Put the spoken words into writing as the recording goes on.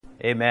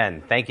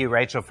Amen. Thank you,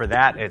 Rachel, for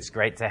that. It's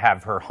great to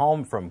have her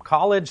home from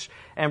college.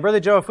 And Brother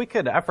Joe, if we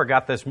could, I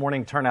forgot this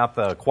morning, turn out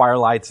the choir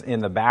lights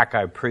in the back.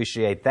 I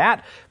appreciate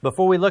that.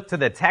 Before we look to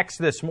the text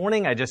this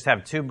morning, I just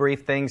have two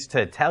brief things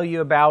to tell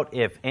you about.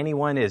 If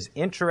anyone is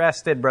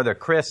interested, Brother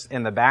Chris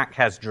in the back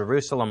has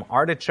Jerusalem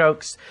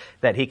artichokes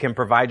that he can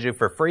provide you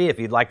for free if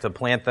you'd like to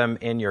plant them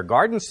in your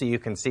garden, so you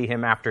can see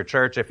him after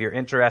church if you're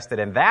interested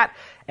in that.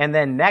 And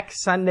then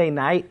next Sunday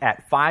night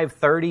at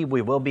 5:30,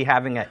 we will be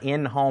having an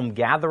in-home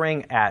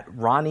gathering at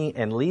Ronnie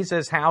and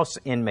Lisa's house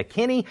in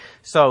McKinney.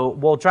 So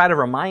we'll try to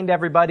remind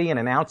everybody and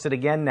announce it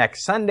again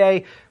next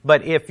Sunday.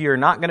 But if you're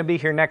not going to be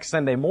here next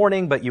Sunday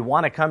morning, but you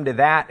want to come to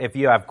that, if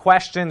you have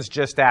questions,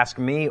 just ask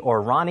me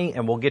or Ronnie,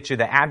 and we'll get you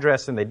the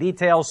address and the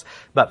details.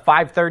 But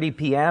 5:30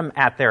 p.m.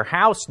 at their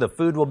house, the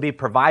food will be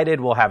provided.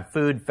 We'll have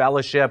food,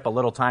 fellowship, a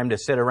little time to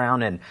sit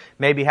around and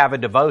maybe have a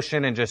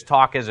devotion and just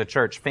talk as a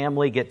church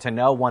family, get to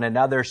know one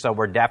another. So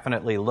we're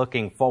definitely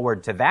looking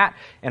forward to that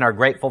and are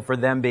grateful for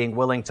them being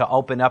willing to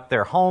open up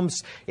their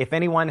homes. If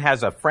anyone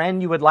has a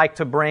friend you would like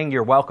to bring,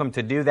 you're welcome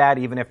to do that,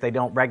 even if they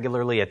don't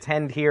regularly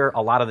attend here.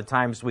 A lot of the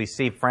times we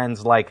see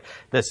friends like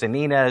the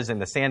Saninas and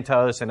the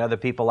Santos and other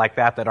people like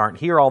that aren't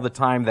here all the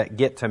time that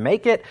get to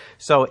make it.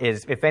 So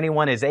if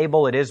anyone is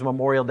able, it is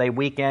Memorial Day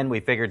weekend. We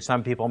figured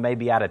some people may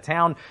be out of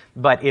town,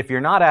 but if you're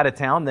not out of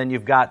town, then you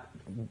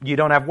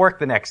don't have work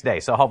the next day.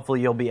 So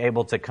hopefully you'll be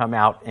able to come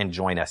out and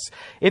join us.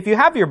 If you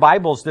have your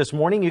Bibles this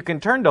morning, you can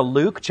turn to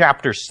Luke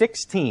chapter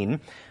 16.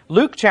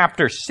 Luke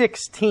chapter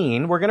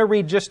 16, we're going to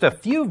read just a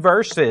few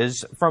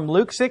verses from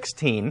Luke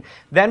 16.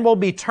 Then we'll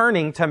be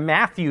turning to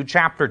Matthew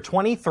chapter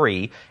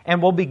 23,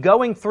 and we'll be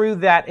going through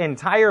that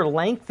entire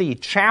lengthy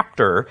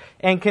chapter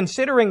and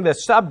considering the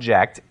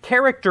subject,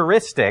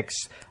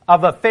 characteristics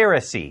of a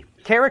Pharisee.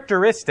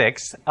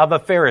 Characteristics of a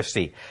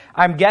Pharisee.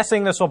 I'm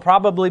guessing this will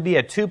probably be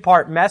a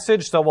two-part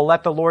message, so we'll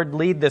let the Lord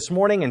lead this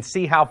morning and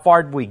see how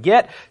far we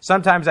get.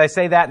 Sometimes I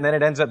say that and then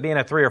it ends up being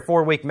a 3 or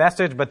 4 week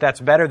message, but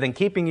that's better than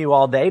keeping you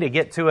all day to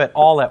get to it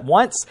all at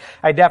once.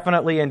 I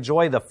definitely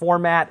enjoy the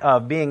format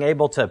of being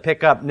able to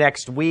pick up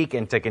next week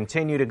and to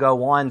continue to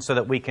go on so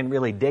that we can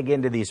really dig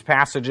into these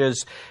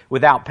passages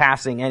without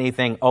passing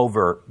anything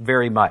over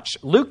very much.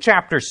 Luke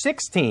chapter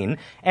 16,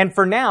 and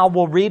for now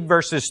we'll read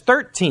verses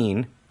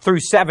 13 through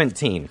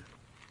 17.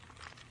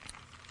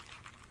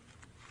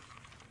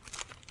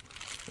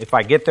 If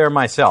I get there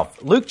myself.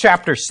 Luke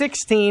chapter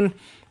 16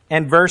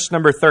 and verse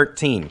number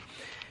 13.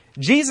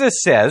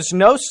 Jesus says,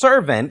 "No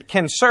servant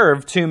can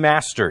serve two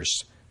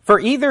masters, for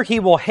either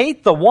he will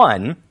hate the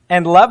one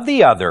and love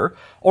the other,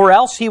 or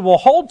else he will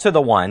hold to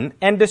the one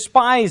and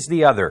despise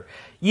the other.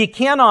 Ye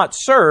cannot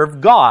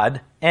serve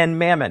God and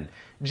mammon."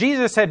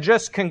 Jesus had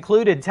just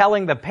concluded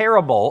telling the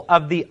parable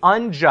of the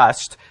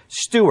unjust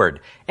steward.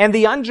 And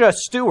the unjust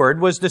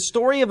steward was the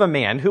story of a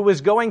man who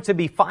was going to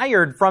be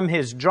fired from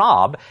his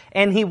job,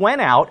 and he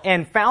went out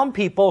and found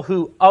people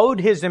who owed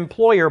his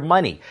employer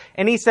money.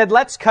 And he said,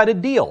 let's cut a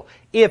deal.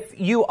 If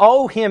you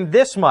owe him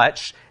this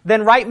much,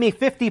 then write me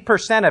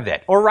 50% of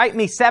it, or write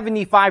me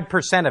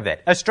 75% of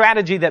it. A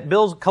strategy that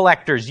bill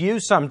collectors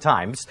use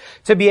sometimes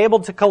to be able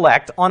to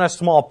collect on a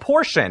small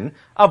portion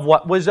of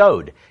what was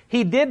owed.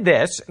 He did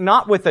this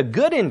not with a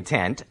good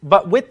intent,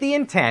 but with the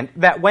intent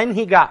that when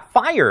he got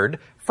fired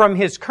from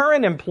his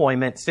current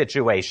employment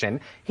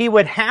situation, he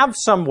would have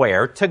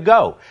somewhere to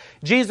go.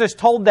 Jesus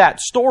told that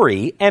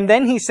story, and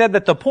then he said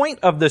that the point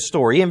of the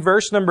story in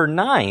verse number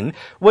 9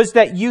 was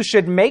that you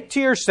should make to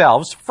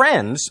yourselves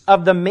friends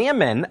of the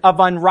mammon of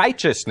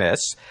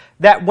unrighteousness,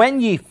 that when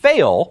ye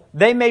fail,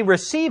 they may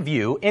receive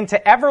you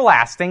into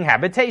everlasting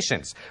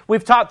habitations.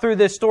 We've taught through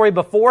this story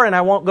before, and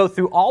I won't go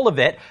through all of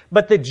it,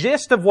 but the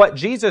gist of what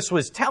Jesus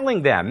was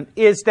telling them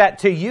is that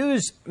to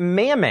use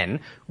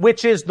mammon,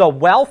 which is the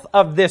wealth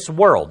of this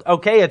world,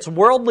 okay, it's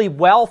worldly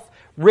wealth,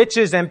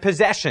 riches, and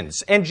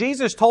possessions. And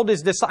Jesus told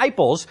his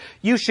disciples,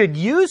 you should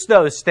use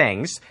those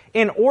things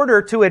in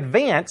order to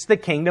advance the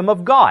kingdom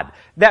of God.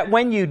 That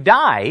when you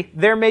die,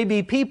 there may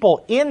be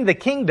people in the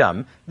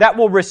kingdom that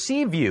will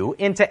receive you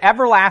into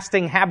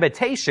everlasting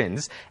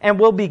habitations and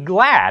will be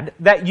glad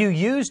that you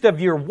used of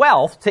your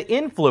wealth to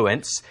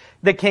influence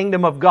the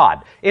kingdom of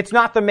God. It's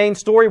not the main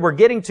story we're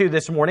getting to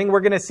this morning.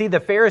 We're going to see the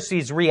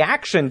Pharisees'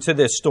 reaction to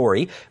this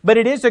story, but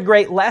it is a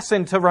great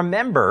lesson to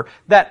remember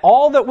that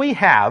all that we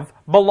have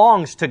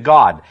belongs to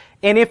God.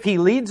 And if he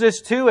leads us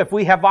to, if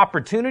we have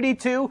opportunity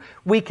to,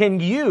 we can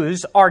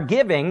use our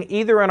giving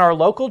either in our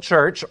local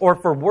church or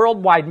for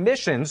worldwide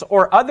missions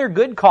or other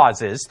good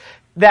causes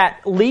that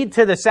lead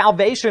to the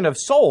salvation of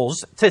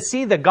souls to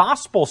see the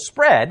gospel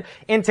spread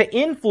and to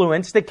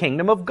influence the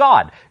kingdom of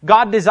God.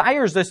 God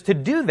desires us to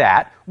do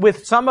that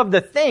with some of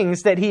the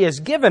things that he has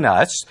given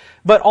us,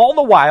 but all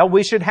the while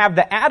we should have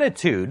the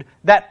attitude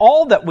that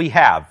all that we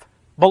have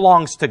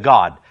belongs to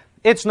God.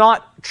 It's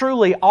not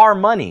truly our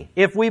money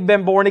if we've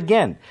been born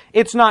again.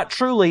 It's not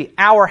truly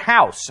our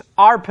house,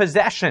 our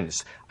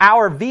possessions,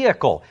 our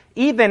vehicle,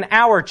 even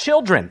our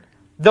children.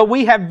 though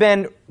we have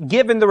been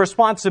given the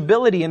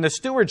responsibility and the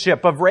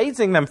stewardship of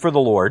raising them for the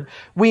Lord,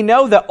 we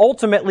know that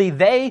ultimately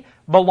they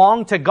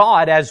belong to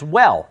God as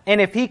well.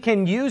 And if He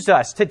can use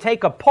us to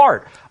take a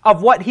part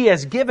of what He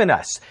has given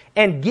us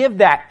and give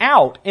that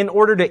out in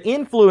order to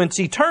influence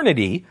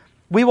eternity,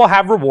 we will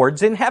have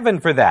rewards in heaven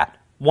for that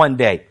one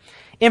day.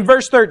 In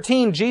verse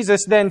 13,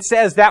 Jesus then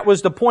says that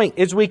was the point,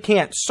 is we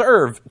can't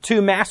serve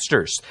two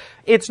masters.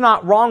 It's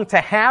not wrong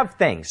to have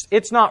things.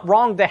 It's not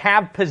wrong to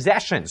have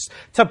possessions,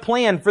 to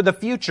plan for the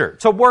future,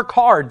 to work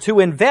hard, to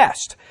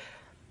invest.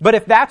 But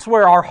if that's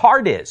where our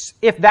heart is,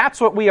 if that's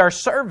what we are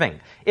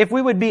serving, if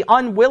we would be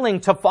unwilling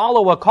to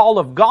follow a call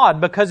of God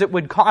because it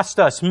would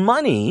cost us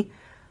money,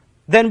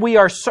 then we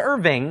are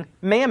serving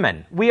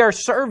mammon. We are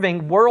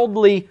serving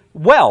worldly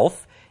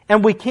wealth,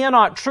 and we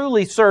cannot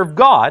truly serve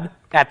God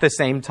at the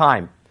same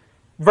time.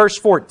 Verse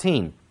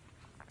 14.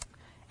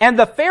 And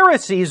the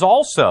Pharisees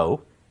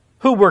also,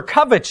 who were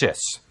covetous,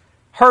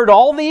 heard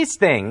all these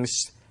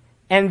things,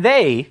 and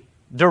they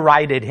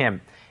derided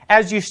him.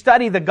 As you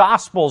study the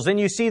Gospels and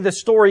you see the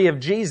story of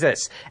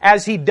Jesus,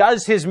 as He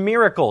does His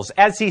miracles,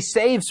 as He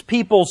saves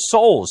people's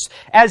souls,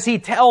 as He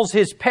tells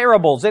His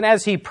parables, and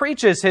as He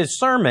preaches His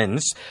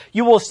sermons,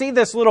 you will see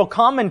this little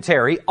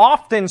commentary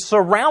often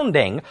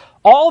surrounding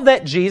all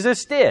that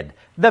Jesus did.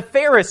 The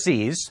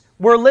Pharisees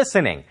were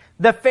listening.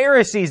 The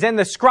Pharisees and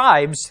the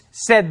scribes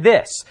said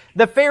this.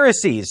 The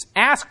Pharisees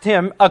asked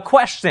Him a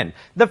question.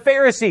 The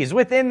Pharisees,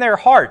 within their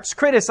hearts,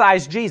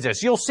 criticized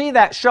Jesus. You'll see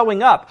that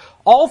showing up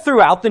all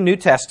throughout the New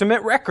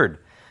Testament record.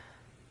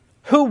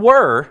 Who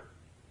were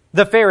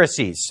the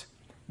Pharisees?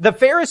 The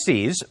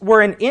Pharisees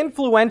were an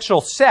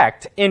influential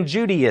sect in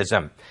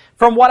Judaism.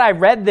 From what I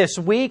read this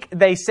week,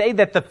 they say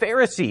that the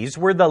Pharisees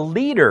were the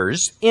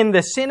leaders in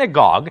the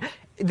synagogue.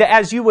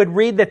 As you would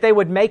read, that they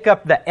would make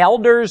up the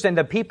elders and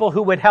the people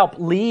who would help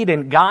lead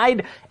and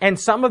guide, and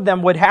some of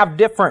them would have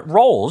different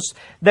roles.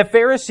 The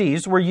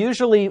Pharisees were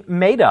usually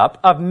made up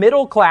of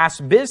middle-class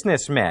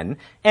businessmen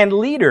and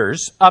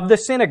leaders of the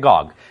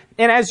synagogue.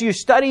 And as you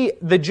study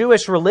the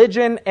Jewish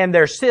religion and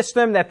their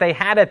system that they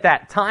had at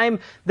that time,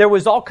 there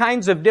was all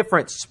kinds of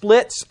different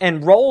splits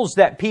and roles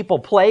that people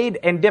played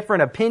and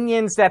different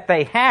opinions that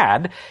they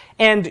had.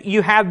 And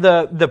you had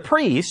the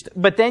priest,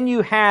 but then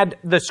you had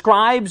the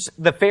scribes,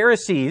 the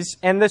Pharisees,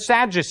 and the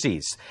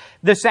Sadducees.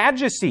 The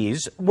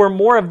Sadducees were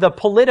more of the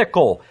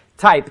political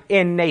type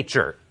in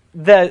nature.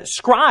 The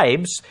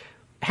scribes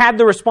had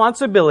the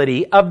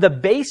responsibility of the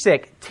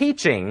basic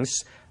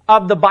teachings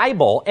of the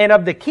Bible and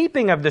of the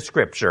keeping of the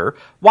Scripture,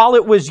 while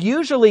it was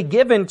usually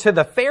given to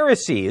the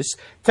Pharisees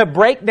to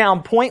break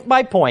down point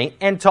by point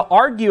and to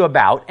argue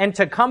about and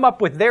to come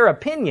up with their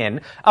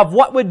opinion of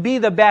what would be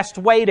the best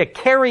way to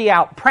carry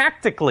out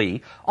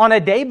practically on a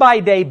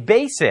day-by-day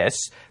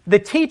basis the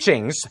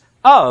teachings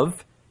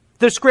of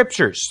the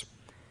Scriptures.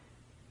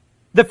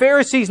 The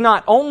Pharisees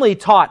not only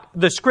taught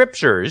the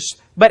Scriptures,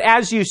 but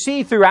as you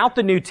see throughout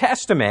the New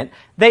Testament,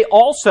 they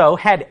also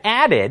had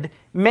added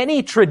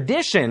many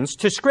traditions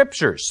to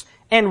Scriptures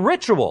and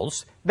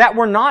rituals that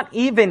were not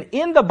even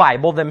in the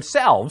Bible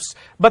themselves,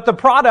 but the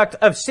product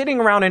of sitting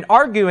around and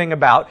arguing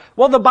about,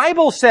 well, the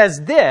Bible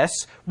says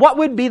this, what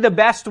would be the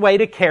best way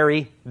to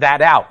carry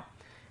that out?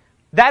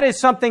 That is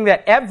something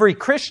that every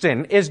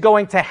Christian is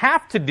going to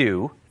have to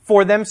do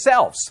for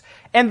themselves.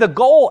 And the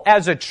goal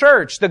as a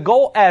church, the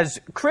goal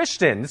as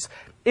Christians,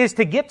 is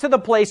to get to the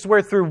place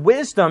where through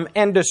wisdom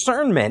and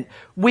discernment,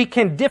 we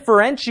can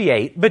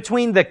differentiate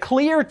between the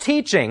clear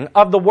teaching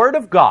of the Word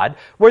of God,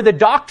 where the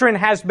doctrine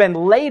has been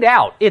laid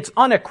out, it's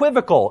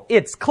unequivocal,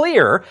 it's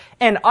clear,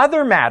 and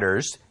other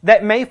matters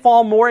that may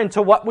fall more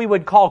into what we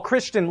would call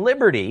Christian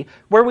liberty,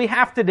 where we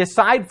have to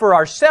decide for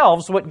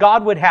ourselves what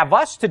God would have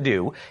us to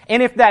do,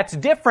 and if that's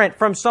different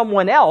from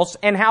someone else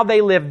and how they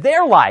live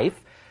their life,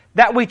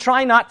 that we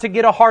try not to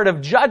get a heart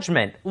of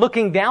judgment,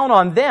 looking down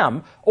on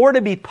them, or to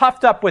be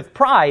puffed up with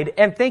pride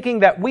and thinking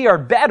that we are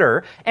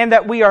better and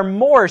that we are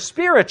more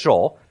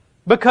spiritual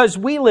because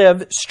we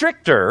live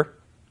stricter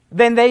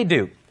than they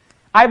do.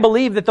 I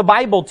believe that the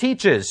Bible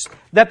teaches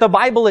that the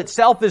Bible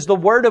itself is the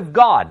Word of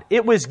God.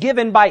 It was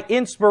given by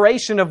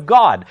inspiration of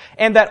God,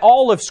 and that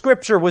all of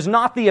Scripture was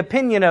not the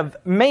opinion of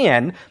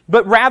man,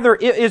 but rather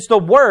it is the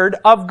Word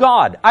of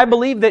God. I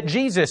believe that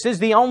Jesus is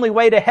the only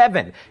way to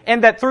heaven,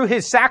 and that through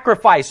His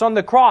sacrifice on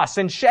the cross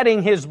and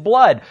shedding His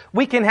blood,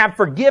 we can have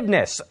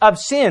forgiveness of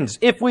sins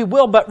if we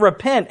will but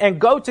repent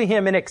and go to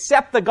Him and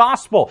accept the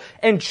gospel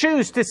and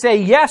choose to say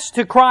yes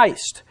to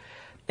Christ.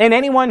 And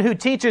anyone who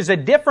teaches a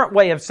different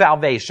way of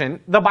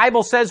salvation, the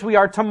Bible says we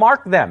are to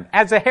mark them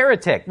as a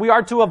heretic. We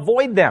are to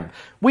avoid them.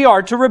 We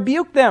are to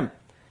rebuke them.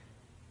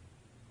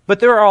 But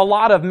there are a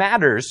lot of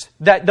matters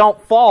that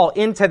don't fall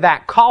into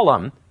that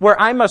column where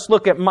I must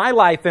look at my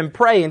life and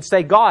pray and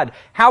say, God,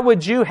 how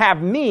would you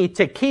have me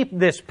to keep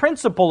this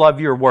principle of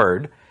your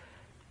word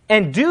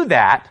and do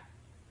that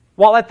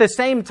while at the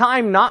same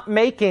time not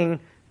making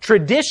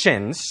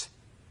traditions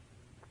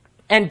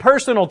and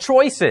personal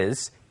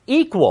choices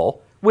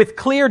equal with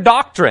clear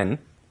doctrine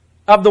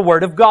of the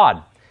Word of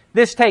God.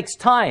 This takes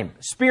time,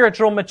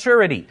 spiritual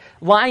maturity,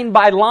 line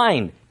by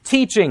line,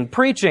 teaching,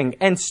 preaching,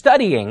 and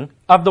studying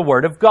of the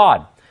Word of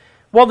God.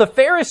 Well, the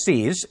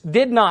Pharisees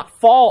did not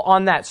fall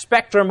on that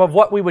spectrum of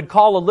what we would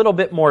call a little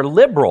bit more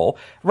liberal.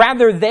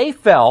 Rather, they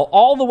fell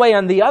all the way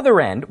on the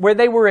other end where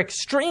they were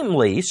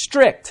extremely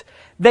strict.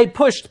 They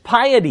pushed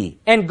piety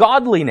and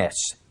godliness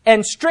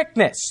and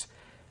strictness.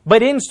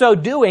 But in so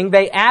doing,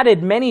 they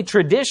added many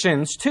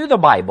traditions to the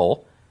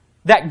Bible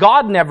that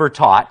God never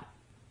taught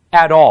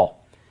at all.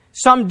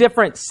 Some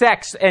different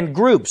sects and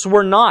groups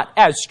were not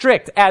as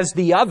strict as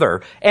the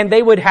other, and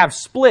they would have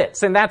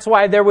splits, and that's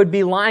why there would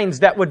be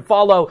lines that would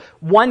follow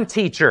one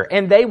teacher,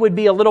 and they would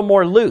be a little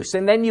more loose,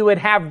 and then you would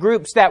have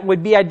groups that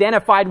would be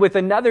identified with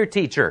another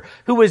teacher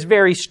who was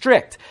very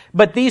strict.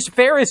 But these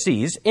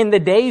Pharisees in the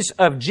days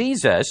of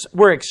Jesus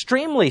were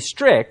extremely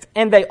strict,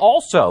 and they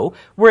also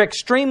were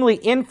extremely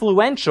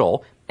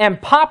influential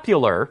and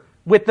popular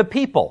with the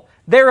people.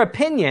 Their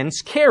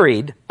opinions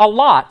carried a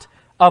lot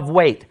of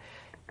weight.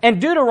 In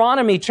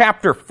Deuteronomy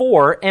chapter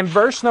 4 and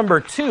verse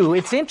number 2,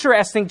 it's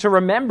interesting to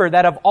remember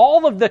that of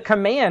all of the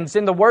commands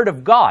in the Word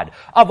of God,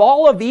 of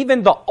all of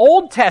even the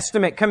Old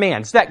Testament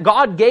commands that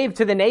God gave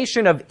to the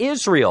nation of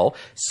Israel,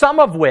 some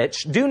of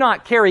which do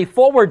not carry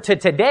forward to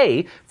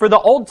today, for the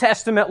Old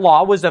Testament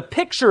law was a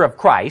picture of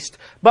Christ,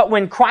 but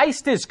when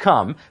Christ is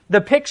come,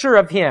 the picture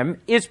of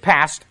Him is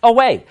passed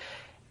away.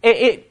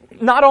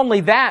 Not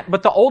only that,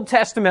 but the Old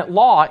Testament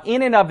law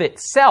in and of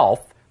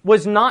itself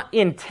was not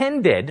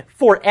intended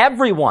for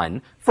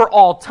everyone for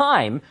all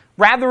time.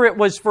 Rather, it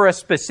was for a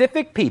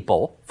specific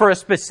people, for a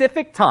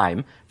specific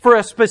time, for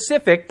a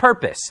specific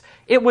purpose.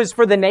 It was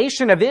for the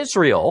nation of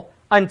Israel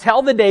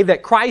until the day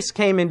that Christ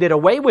came and did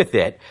away with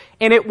it.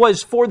 And it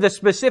was for the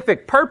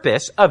specific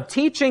purpose of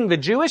teaching the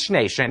Jewish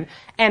nation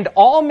and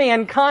all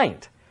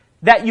mankind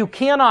that you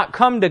cannot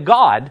come to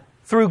God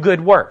through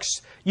good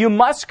works. You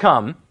must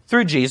come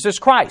through Jesus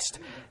Christ.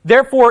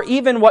 Therefore,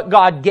 even what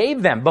God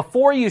gave them,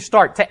 before you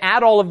start to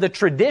add all of the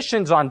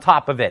traditions on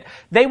top of it,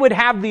 they would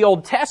have the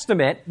Old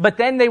Testament, but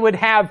then they would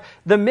have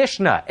the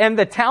Mishnah and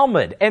the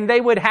Talmud, and they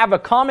would have a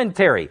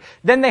commentary.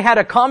 Then they had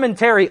a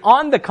commentary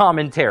on the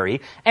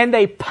commentary, and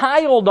they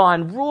piled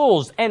on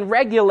rules and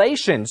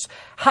regulations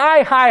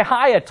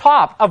high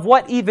atop of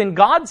what even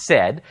God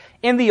said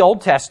in the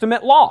Old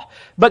Testament law.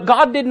 But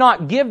God did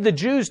not give the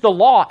Jews the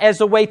law as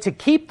a way to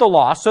keep the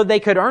law so they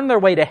could earn their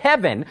way to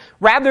heaven.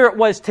 Rather, it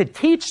was to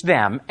teach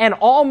them and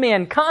all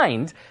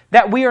mankind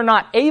that we are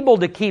not able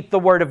to keep the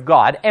Word of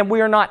God and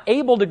we are not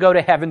able to go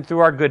to heaven through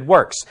our good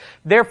works.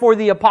 Therefore,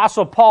 the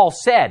Apostle Paul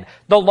said,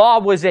 the law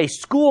was a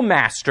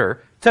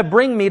schoolmaster to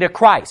bring me to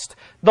Christ.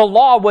 The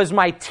law was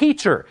my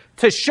teacher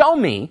to show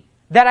me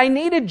that I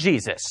needed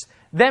Jesus.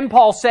 Then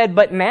Paul said,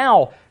 but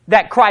now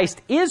that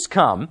Christ is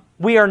come,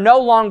 we are no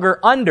longer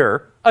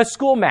under a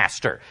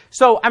schoolmaster.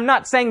 So I'm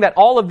not saying that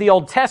all of the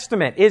Old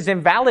Testament is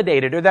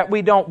invalidated or that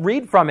we don't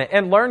read from it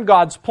and learn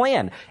God's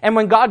plan. And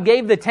when God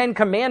gave the 10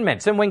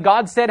 Commandments and when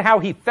God said how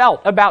He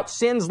felt about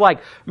sins like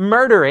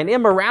murder and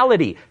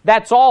immorality,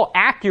 that's all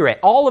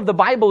accurate. All of the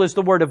Bible is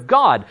the Word of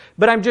God.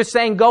 But I'm just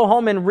saying go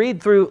home and read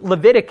through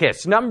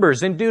Leviticus,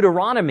 Numbers, and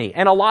Deuteronomy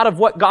and a lot of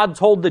what God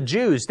told the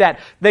Jews,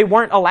 that they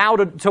weren't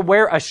allowed to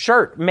wear a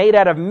shirt made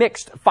out of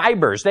mixed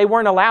fibers. They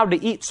weren't allowed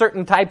to eat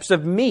certain types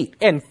of meat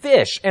and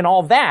fish and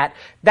all that.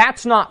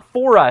 That's not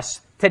for us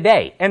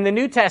today. And the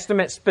New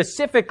Testament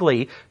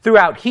specifically,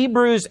 throughout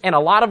Hebrews and a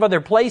lot of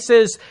other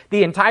places,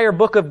 the entire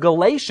book of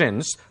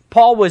Galatians,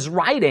 Paul was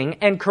writing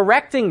and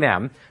correcting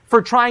them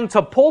for trying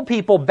to pull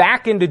people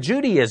back into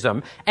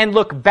Judaism and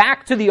look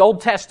back to the Old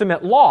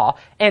Testament law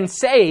and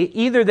say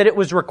either that it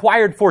was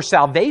required for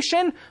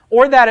salvation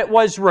or that it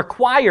was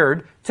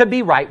required to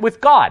be right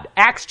with God.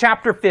 Acts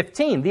chapter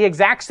 15, the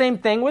exact same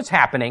thing was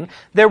happening.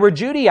 There were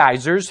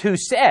Judaizers who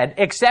said,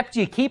 except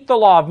ye keep the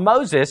law of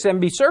Moses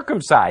and be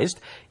circumcised,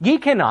 ye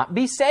cannot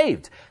be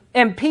saved.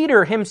 And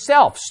Peter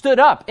himself stood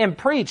up and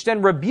preached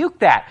and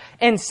rebuked that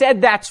and said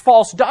that's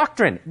false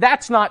doctrine.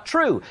 That's not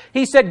true.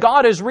 He said,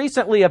 God has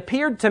recently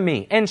appeared to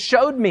me and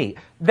showed me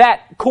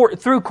that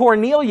through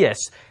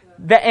Cornelius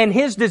and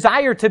his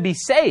desire to be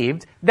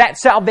saved, that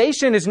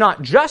salvation is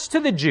not just to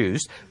the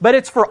Jews, but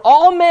it's for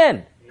all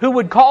men who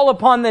would call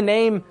upon the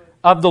name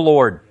of the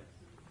Lord.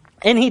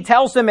 And he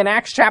tells them in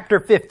Acts chapter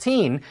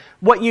 15,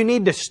 what you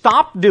need to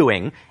stop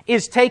doing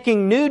is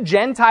taking new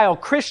Gentile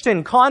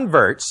Christian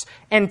converts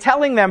and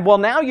telling them, well,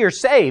 now you're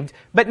saved,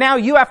 but now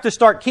you have to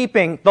start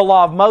keeping the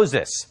law of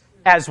Moses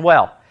as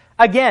well.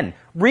 Again,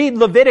 read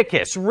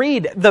Leviticus,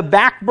 read the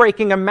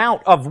backbreaking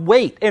amount of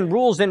weight and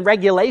rules and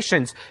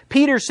regulations.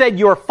 Peter said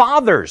your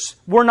fathers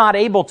were not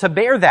able to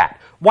bear that.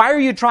 Why are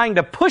you trying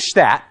to push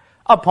that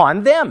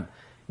upon them?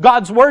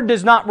 God's Word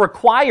does not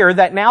require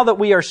that now that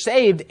we are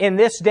saved in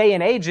this day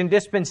and age and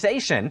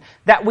dispensation,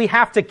 that we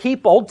have to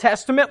keep Old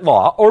Testament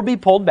law or be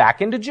pulled back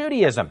into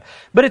Judaism.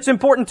 But it's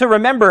important to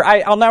remember,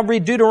 I'll now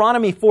read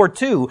Deuteronomy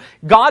 4:2.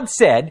 God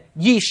said,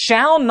 ye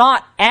shall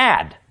not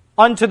add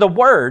unto the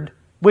word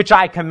which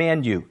I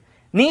command you,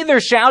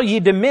 neither shall ye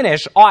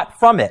diminish aught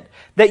from it,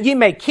 that ye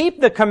may keep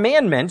the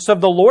commandments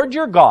of the Lord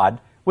your God,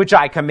 which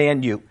I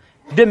command you.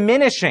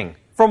 Diminishing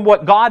from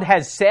what God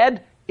has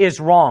said is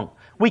wrong.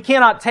 We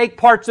cannot take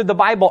parts of the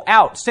Bible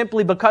out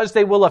simply because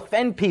they will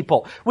offend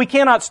people. We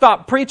cannot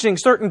stop preaching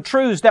certain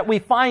truths that we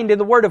find in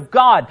the Word of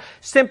God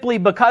simply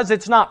because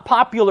it's not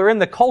popular in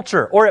the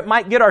culture, or it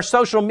might get our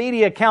social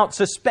media account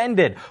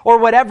suspended, or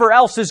whatever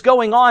else is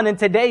going on in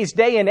today's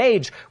day and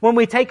age. When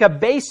we take a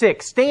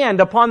basic stand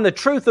upon the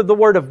truth of the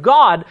Word of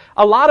God,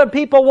 a lot of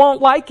people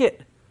won't like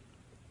it.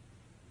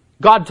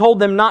 God told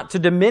them not to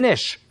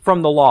diminish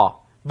from the law,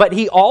 but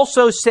He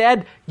also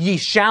said, "Ye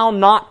shall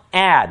not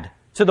add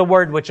to the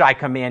word which I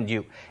command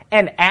you."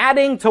 And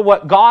adding to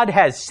what God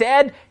has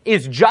said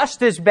is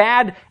just as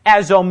bad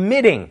as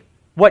omitting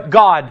what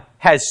God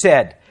has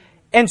said.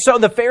 And so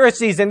the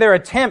Pharisees, in their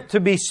attempt to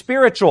be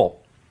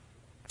spiritual,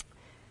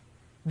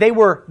 they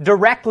were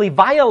directly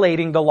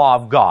violating the law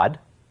of God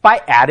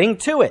by adding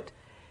to it.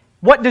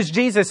 What does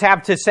Jesus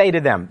have to say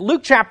to them?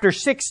 Luke chapter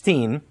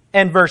 16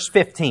 and verse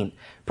 15.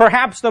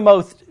 Perhaps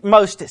the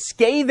most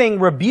scathing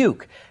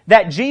rebuke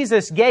that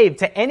Jesus gave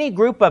to any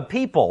group of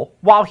people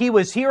while He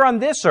was here on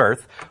this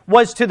earth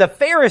was to the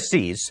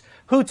Pharisees,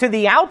 who to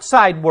the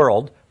outside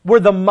world were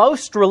the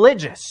most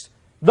religious,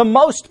 the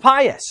most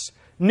pious,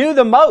 knew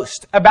the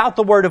most about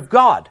the Word of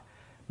God.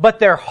 But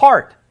their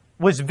heart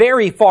was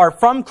very far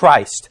from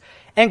Christ,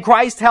 and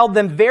Christ held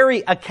them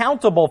very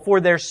accountable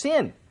for their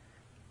sin.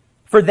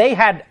 For they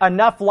had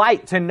enough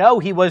light to know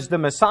He was the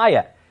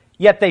Messiah,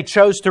 yet they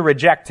chose to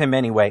reject Him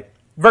anyway.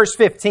 Verse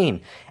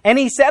 15, "And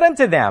He said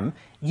unto them,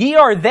 Ye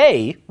are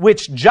they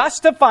which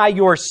justify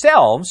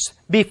yourselves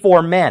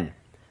before men.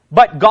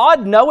 But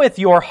God knoweth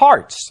your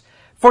hearts.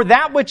 For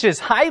that which is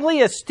highly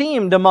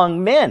esteemed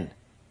among men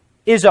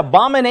is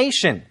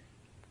abomination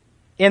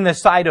in the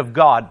sight of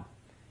God."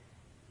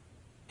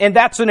 And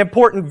that's an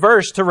important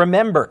verse to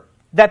remember,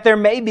 that there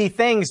may be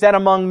things that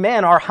among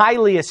men are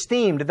highly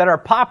esteemed, that are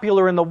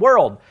popular in the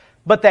world,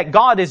 but that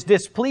God is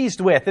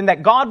displeased with and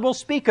that God will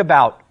speak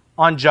about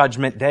on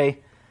Judgment Day.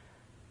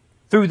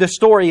 Through the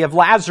story of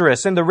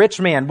Lazarus and the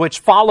rich man, which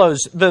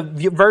follows the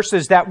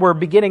verses that we're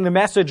beginning the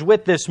message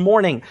with this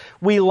morning,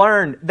 we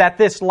learn that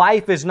this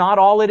life is not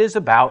all it is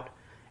about.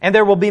 And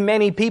there will be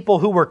many people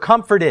who were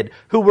comforted,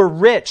 who were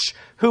rich,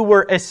 who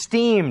were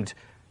esteemed,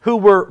 who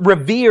were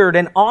revered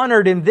and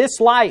honored in this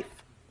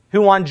life,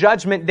 who on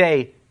Judgment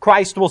Day,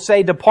 Christ will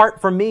say,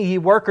 "Depart from me, ye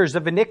workers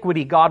of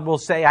iniquity." God will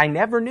say, "I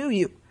never knew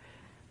you."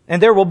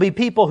 And there will be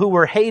people who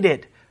were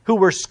hated, who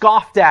were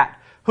scoffed at,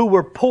 who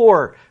were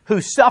poor, who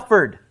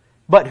suffered,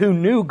 but who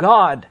knew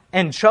God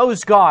and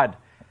chose God.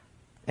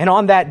 And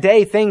on that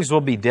day, things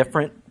will be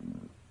different.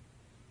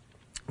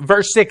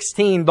 Verse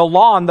 16, "The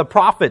law and the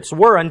prophets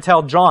were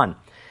until John.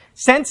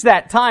 Since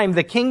that time,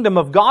 the kingdom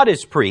of God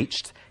is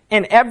preached,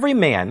 and every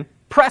man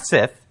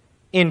presseth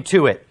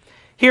into it."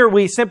 Here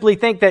we simply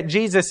think that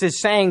Jesus is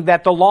saying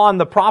that the law and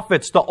the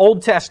prophets, the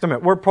Old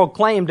Testament, were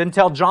proclaimed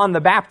until John the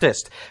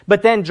Baptist.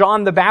 But then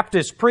John the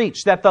Baptist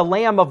preached that the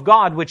Lamb of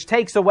God, which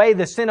takes away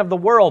the sin of the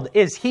world,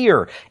 is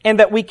here, and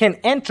that we can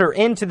enter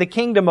into the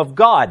kingdom of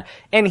God.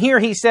 And here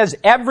he says,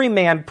 every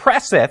man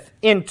presseth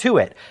into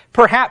it.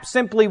 Perhaps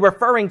simply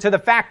referring to the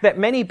fact that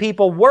many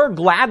people were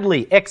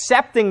gladly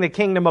accepting the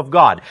kingdom of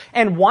God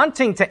and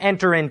wanting to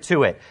enter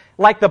into it,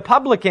 like the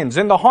publicans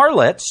and the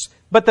harlots,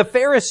 but the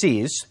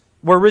Pharisees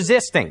were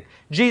resisting.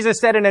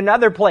 Jesus said in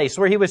another place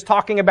where He was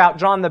talking about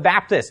John the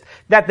Baptist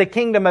that the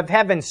kingdom of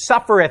heaven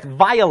suffereth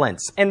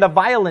violence, and the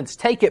violence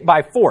take it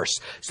by force.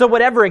 So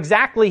whatever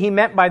exactly He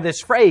meant by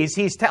this phrase,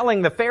 He's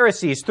telling the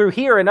Pharisees through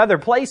here and other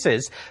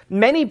places,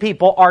 many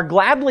people are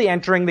gladly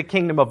entering the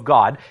kingdom of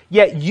God,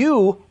 yet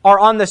you are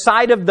on the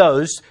side of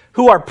those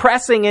who are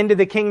pressing into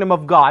the kingdom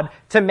of God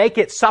to make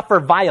it suffer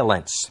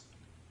violence.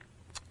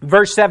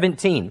 Verse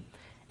 17,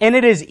 "And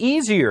it is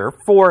easier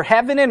for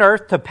heaven and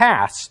earth to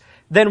pass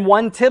than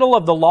one tittle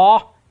of the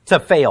law to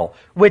fail,"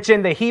 which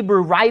in the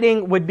Hebrew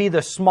writing would be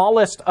the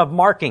smallest of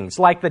markings,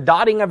 like the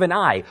dotting of an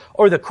I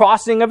or the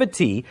crossing of a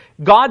T.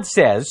 God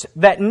says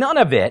that none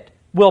of it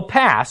will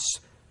pass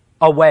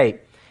away.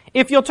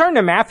 If you'll turn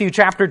to Matthew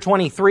chapter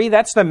 23,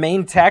 that's the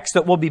main text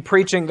that we'll be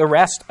preaching the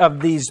rest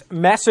of these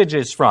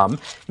messages from.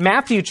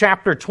 Matthew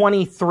chapter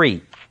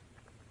 23.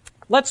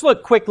 Let's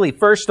look quickly,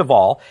 first of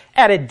all,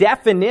 at a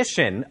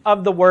definition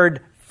of the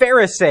word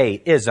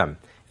Pharisaism.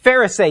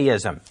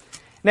 Pharisaism.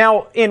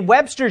 Now, in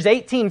Webster's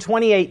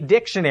 1828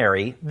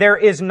 dictionary, there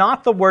is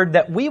not the word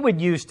that we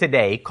would use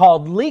today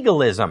called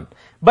legalism,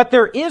 but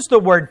there is the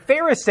word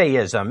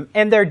Pharisaism,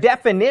 and their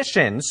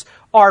definitions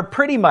are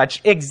pretty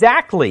much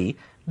exactly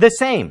the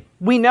same.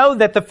 We know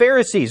that the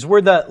Pharisees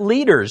were the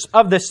leaders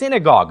of the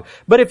synagogue,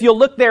 but if you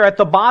look there at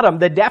the bottom,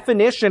 the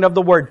definition of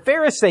the word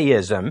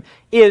Pharisaism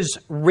is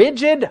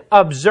rigid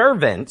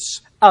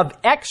observance of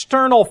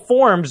external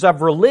forms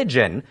of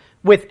religion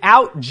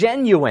without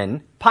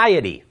genuine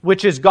piety,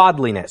 which is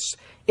godliness.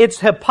 It's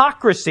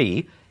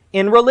hypocrisy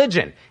in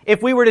religion.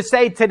 If we were to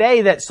say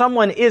today that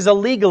someone is a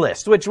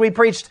legalist, which we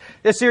preached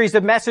a series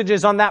of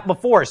messages on that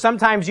before,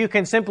 sometimes you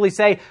can simply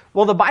say,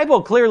 well, the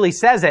Bible clearly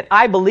says it,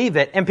 I believe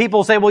it, and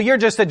people say, well, you're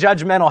just a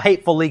judgmental,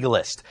 hateful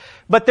legalist.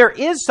 But there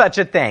is such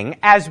a thing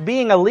as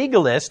being a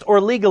legalist or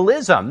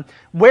legalism,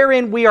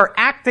 wherein we are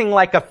acting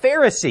like a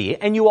Pharisee,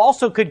 and you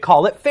also could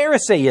call it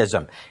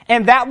Pharisaism.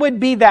 And that would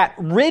be that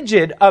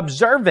rigid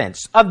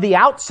observance of the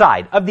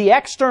outside, of the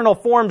external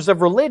forms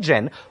of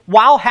religion,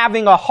 while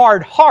having a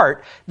hard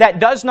heart that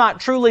does not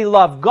truly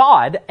love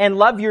God and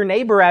love your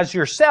neighbor as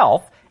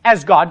yourself,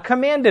 as God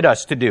commanded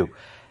us to do.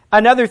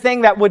 Another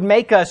thing that would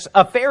make us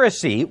a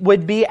Pharisee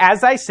would be,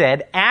 as I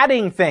said,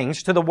 adding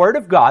things to the Word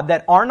of God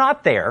that are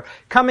not there,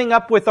 coming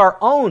up with our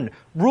own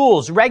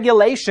rules,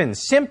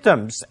 regulations,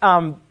 symptoms,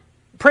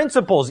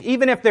 principles,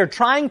 even if they're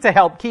trying to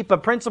help keep a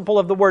principle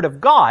of the Word of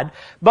God,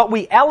 but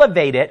we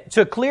elevate it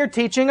to clear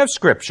teaching of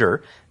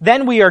Scripture,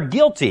 then we are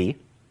guilty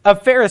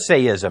of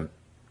Pharisaism.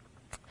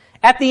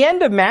 At the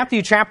end of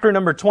Matthew chapter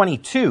number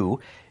 22,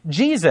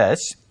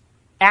 Jesus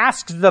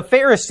asks the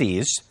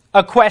Pharisees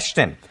a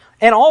question.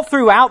 And all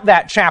throughout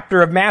that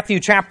chapter of Matthew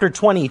chapter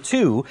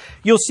 22,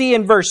 you'll see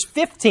in verse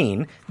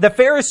 15, the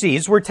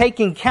Pharisees were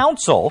taking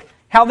counsel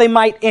how they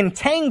might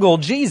entangle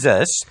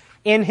Jesus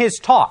in his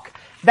talk.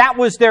 That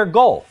was their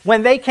goal.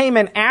 When they came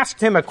and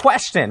asked him a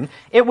question,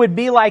 it would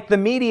be like the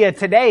media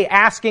today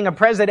asking a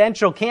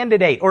presidential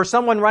candidate or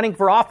someone running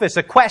for office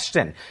a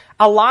question.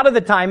 A lot of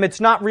the time,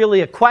 it's not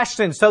really a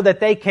question so that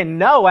they can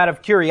know out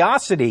of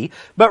curiosity,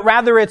 but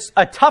rather it's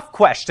a tough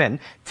question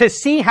to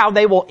see how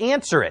they will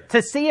answer it,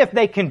 to see if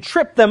they can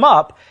trip them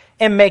up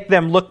and make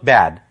them look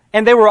bad.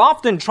 And they were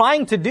often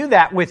trying to do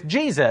that with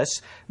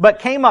Jesus, but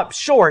came up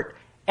short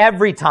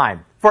every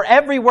time. For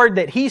every word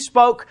that he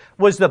spoke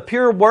was the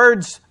pure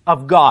words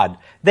of God.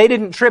 They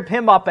didn't trip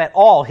him up at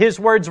all. His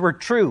words were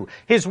true.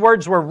 His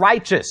words were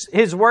righteous.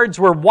 His words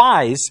were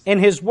wise, and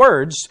his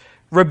words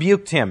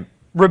rebuked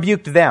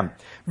them.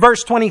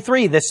 Verse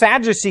 23, the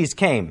Sadducees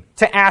came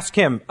to ask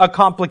him a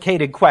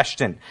complicated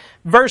question.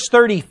 Verse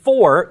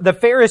 34, the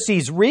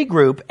Pharisees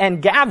regroup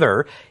and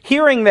gather,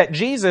 hearing that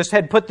Jesus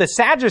had put the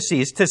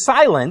Sadducees to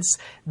silence.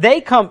 They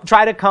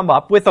try to come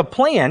up with a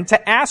plan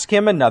to ask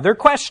him another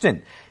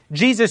question.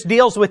 Jesus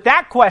deals with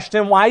that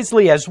question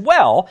wisely as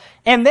well.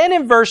 And then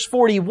in verse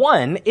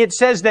 41, it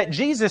says that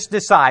Jesus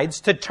decides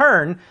to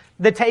turn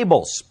the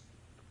tables.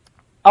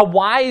 A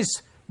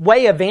wise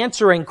way of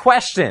answering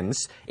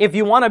questions, if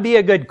you want to be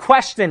a good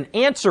question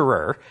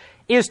answerer,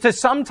 is to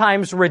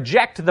sometimes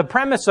reject the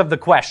premise of the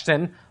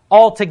question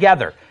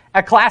altogether.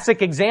 A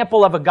classic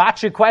example of a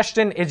gotcha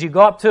question is you go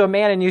up to a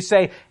man and you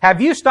say,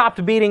 have you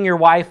stopped beating your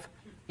wife?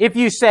 If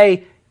you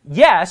say,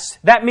 yes,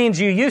 that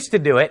means you used to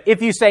do it.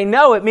 If you say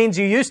no, it means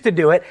you used to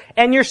do it,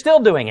 and you're still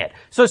doing it.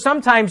 So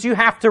sometimes you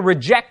have to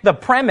reject the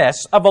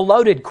premise of a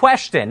loaded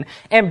question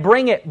and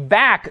bring it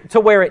back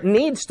to where it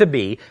needs to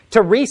be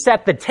to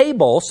reset the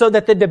table so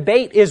that the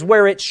debate is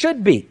where it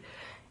should be.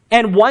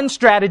 And one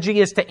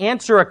strategy is to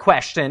answer a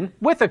question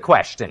with a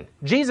question.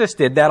 Jesus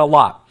did that a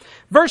lot.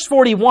 Verse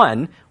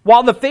 41,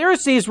 while the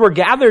Pharisees were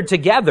gathered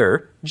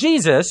together,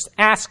 Jesus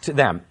asked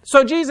them.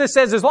 So Jesus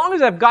says, as long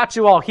as I've got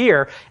you all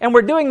here and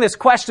we're doing this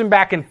question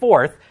back and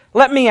forth,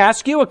 let me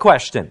ask you a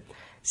question,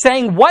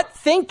 saying, what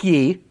think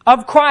ye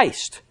of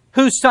Christ?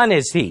 Whose son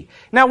is he?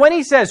 Now, when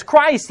he says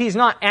Christ, he's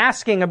not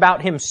asking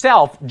about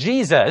himself,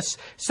 Jesus,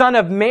 son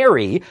of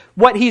Mary.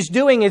 What he's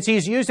doing is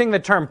he's using the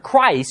term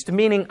Christ,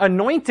 meaning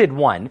anointed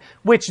one,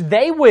 which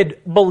they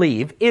would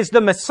believe is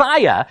the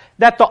Messiah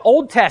that the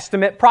Old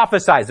Testament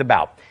prophesies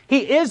about.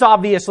 He is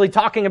obviously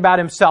talking about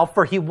himself,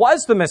 for he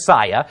was the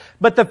Messiah,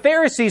 but the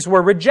Pharisees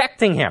were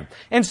rejecting him.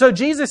 And so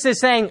Jesus is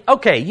saying,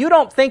 okay, you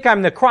don't think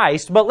I'm the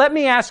Christ, but let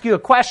me ask you a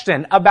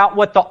question about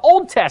what the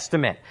Old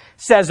Testament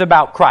says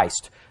about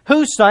Christ.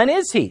 Whose son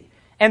is he?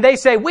 And they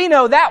say, we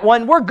know that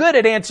one. We're good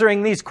at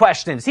answering these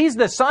questions. He's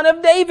the son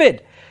of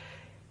David.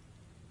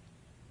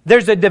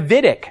 There's a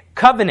Davidic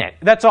covenant.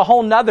 That's a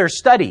whole nother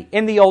study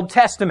in the Old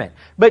Testament.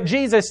 But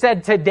Jesus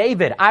said to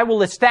David, I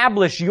will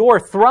establish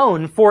your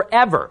throne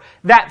forever,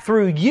 that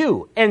through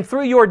you and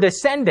through your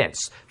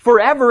descendants,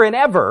 forever and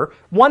ever,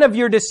 one of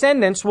your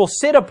descendants will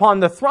sit upon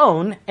the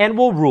throne and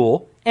will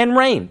rule and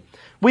reign.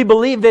 We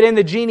believe that in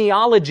the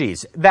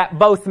genealogies that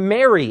both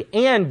Mary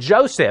and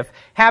Joseph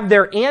have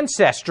their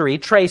ancestry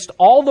traced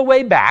all the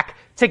way back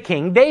to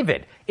King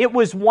David. It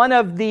was one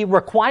of the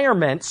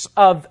requirements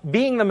of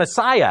being the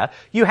Messiah.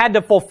 You had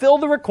to fulfill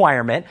the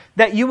requirement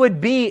that you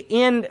would be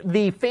in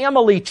the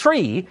family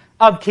tree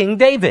of King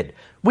David.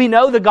 We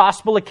know the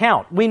gospel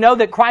account. We know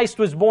that Christ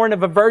was born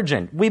of a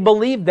virgin. We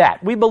believe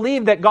that. We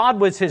believe that God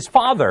was his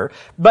father,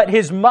 but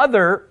his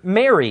mother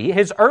Mary,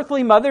 his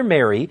earthly mother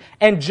Mary,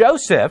 and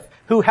Joseph,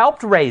 who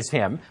helped raise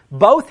him,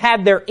 both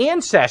had their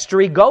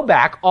ancestry go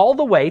back all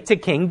the way to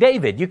King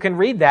David. You can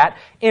read that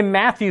in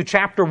Matthew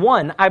chapter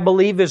 1, I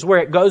believe is where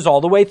it goes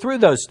all the way through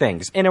those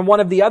things, and in one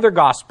of the other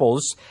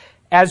gospels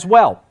as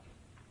well.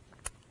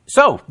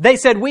 So, they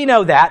said, we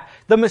know that.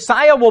 The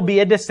Messiah will be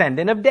a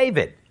descendant of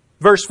David.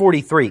 Verse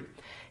 43.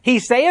 He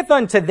saith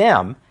unto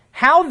them,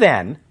 How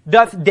then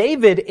doth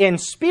David in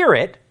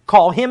spirit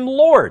call him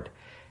Lord,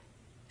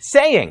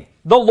 saying,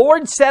 The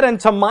Lord said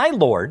unto my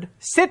Lord,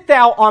 Sit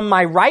thou on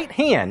my right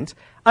hand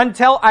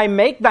until I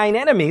make thine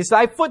enemies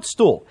thy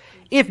footstool.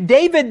 If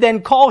David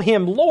then call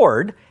him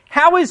Lord,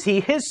 how is he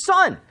his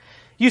son?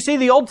 You see,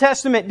 the Old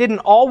Testament didn't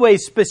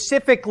always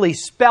specifically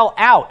spell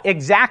out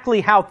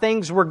exactly how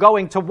things were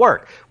going to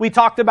work. We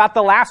talked about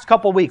the last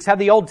couple weeks how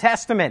the Old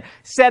Testament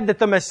said that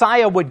the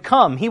Messiah would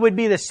come. He would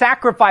be the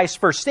sacrifice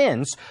for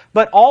sins,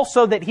 but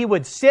also that he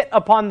would sit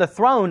upon the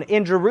throne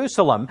in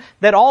Jerusalem,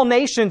 that all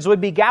nations would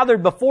be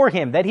gathered before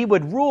him, that he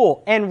would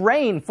rule and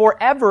reign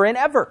forever and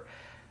ever.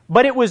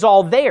 But it was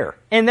all there.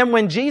 And then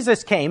when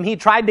Jesus came, he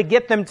tried to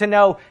get them to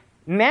know,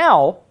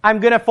 now I'm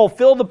going to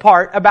fulfill the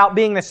part about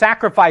being the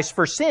sacrifice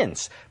for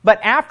sins. But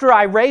after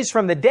I raise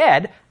from the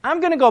dead, I'm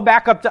going to go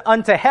back up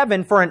unto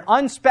heaven for an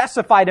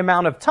unspecified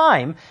amount of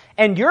time.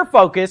 And your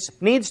focus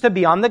needs to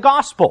be on the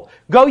gospel.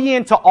 Go ye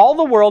into all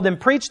the world and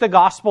preach the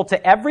gospel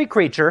to every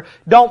creature.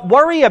 Don't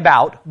worry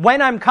about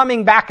when I'm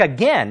coming back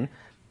again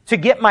to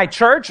get my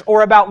church,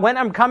 or about when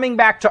I'm coming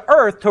back to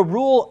earth to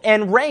rule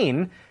and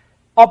reign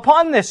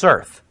upon this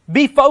earth.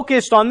 Be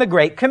focused on the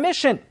Great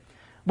Commission.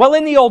 Well,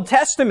 in the Old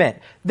Testament,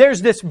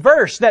 there's this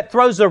verse that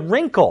throws a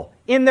wrinkle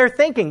in their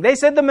thinking. They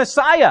said the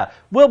Messiah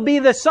will be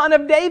the son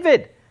of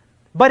David.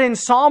 But in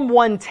Psalm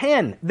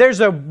 110, there's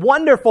a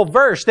wonderful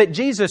verse that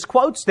Jesus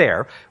quotes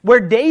there where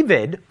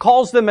David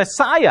calls the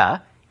Messiah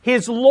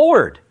his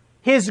Lord,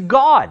 his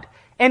God.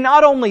 And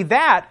not only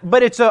that,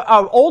 but it's an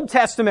Old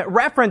Testament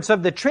reference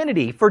of the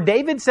Trinity. For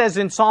David says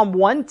in Psalm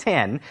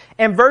 110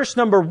 and verse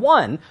number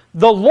 1,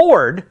 The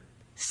Lord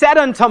said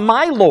unto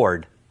my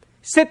Lord,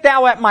 Sit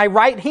thou at my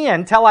right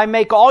hand till I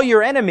make all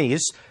your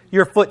enemies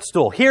your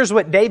footstool. Here's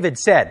what David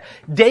said.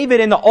 David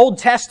in the Old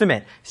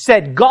Testament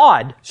said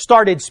God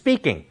started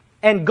speaking.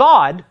 And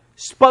God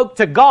spoke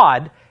to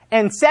God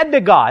and said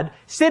to God,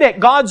 Sit at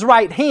God's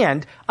right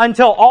hand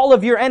until all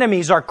of your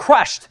enemies are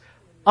crushed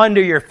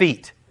under your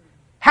feet.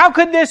 How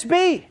could this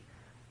be?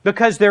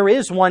 Because there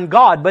is one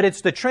God, but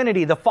it's the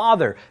Trinity, the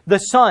Father, the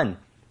Son,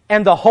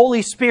 and the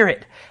Holy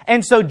Spirit.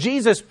 And so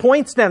Jesus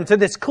points them to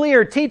this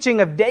clear teaching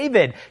of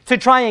David to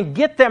try and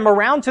get them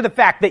around to the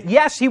fact that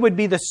yes, he would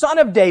be the son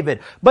of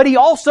David, but he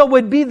also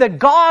would be the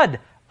God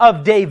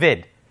of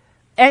David.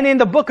 And in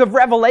the book of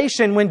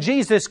Revelation, when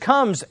Jesus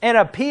comes and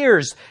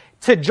appears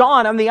to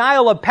John on the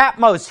Isle of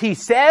Patmos, he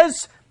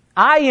says,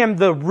 I am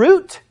the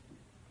root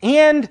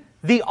and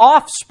the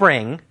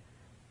offspring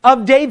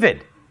of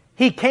David.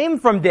 He came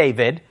from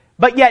David,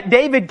 but yet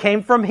David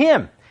came from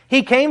him.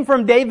 He came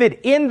from David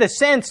in the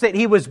sense that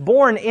he was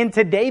born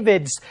into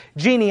David's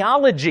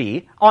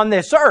genealogy on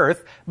this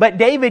earth, but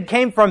David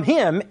came from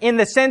him in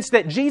the sense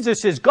that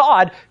Jesus is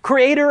God,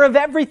 creator of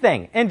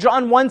everything. And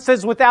John 1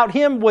 says, without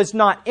him was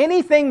not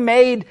anything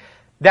made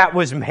that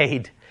was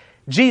made.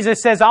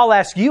 Jesus says, I'll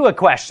ask you a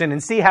question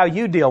and see how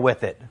you deal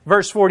with it.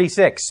 Verse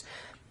 46,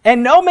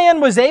 And no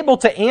man was able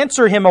to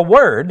answer him a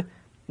word,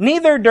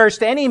 neither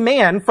durst any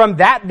man from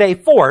that day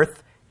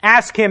forth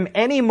ask him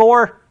any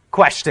more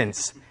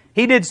questions.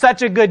 He did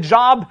such a good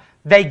job,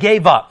 they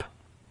gave up.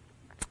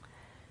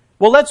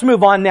 Well, let's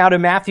move on now to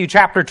Matthew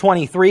chapter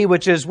 23,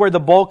 which is where the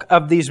bulk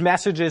of these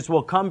messages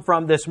will come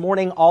from this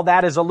morning. All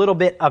that is a little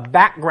bit of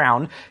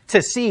background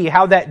to see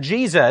how that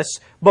Jesus,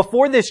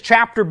 before this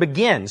chapter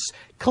begins,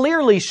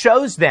 clearly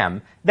shows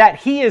them that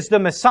he is the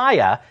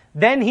Messiah.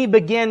 Then he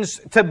begins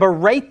to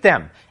berate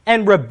them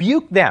and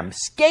rebuke them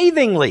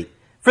scathingly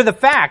for the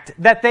fact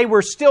that they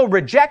were still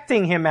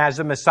rejecting him as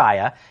a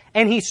Messiah,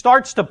 and he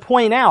starts to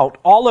point out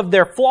all of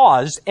their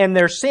flaws and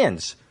their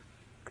sins,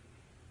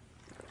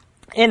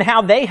 and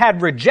how they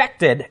had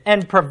rejected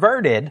and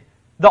perverted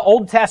the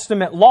Old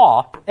Testament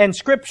law and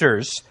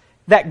scriptures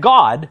that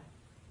God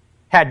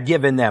had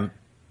given them.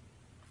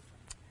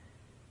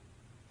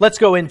 Let's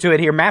go into it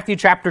here. Matthew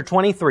chapter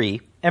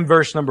 23 and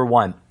verse number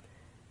 1.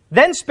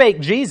 Then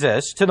spake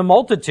Jesus to the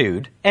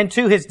multitude and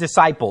to his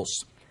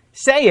disciples,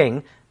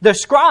 saying, The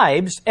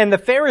scribes and the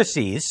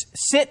Pharisees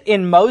sit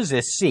in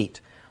Moses'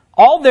 seat.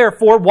 All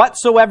therefore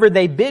whatsoever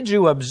they bid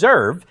you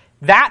observe,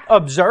 that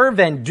observe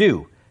and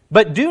do.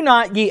 But do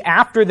not ye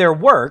after their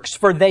works,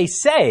 for they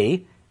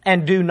say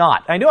and do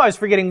not. I knew I was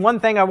forgetting one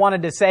thing I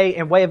wanted to say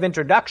in way of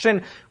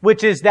introduction,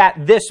 which is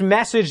that this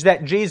message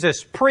that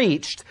Jesus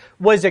preached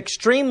was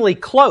extremely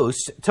close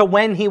to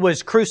when he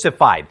was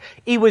crucified.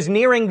 He was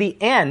nearing the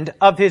end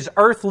of his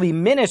earthly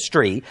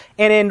ministry.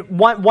 And in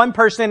one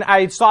person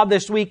I saw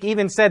this week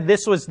even said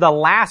this was the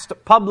last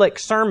public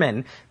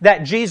sermon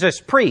that Jesus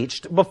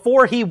preached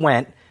before he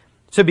went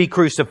to be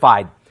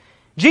crucified.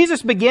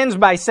 Jesus begins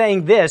by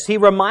saying this. He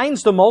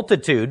reminds the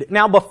multitude,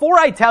 now before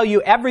I tell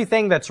you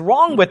everything that's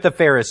wrong with the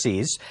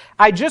Pharisees,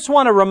 I just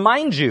want to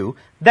remind you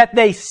that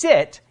they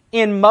sit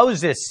in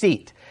Moses'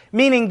 seat.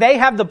 Meaning they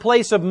have the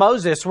place of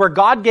Moses where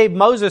God gave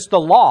Moses the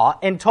law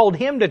and told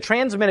him to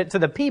transmit it to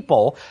the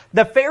people.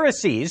 The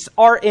Pharisees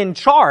are in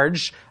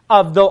charge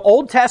of the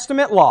Old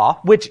Testament law,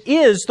 which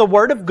is the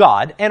Word of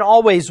God and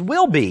always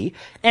will be,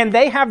 and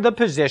they have the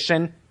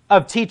position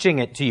of teaching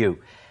it to you.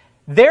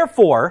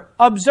 Therefore,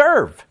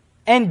 observe.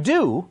 and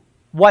do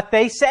what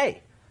they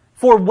say.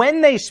 For when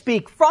they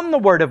speak from the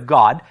Word of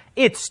God,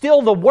 it's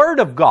still the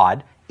Word of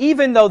God,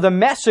 even though the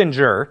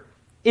messenger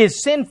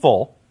is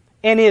sinful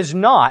and is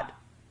not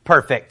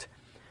perfect.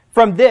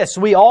 From this,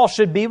 we all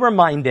should be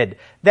reminded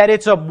that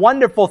it's a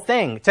wonderful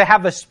thing to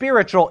have a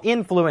spiritual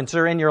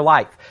influencer in your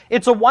life.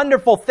 It's a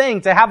wonderful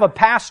thing to have a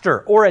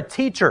pastor or a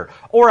teacher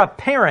or a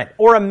parent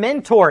or a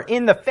mentor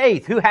in the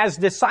faith who has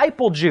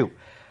discipled you.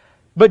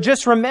 But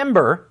just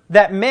remember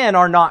that men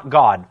are not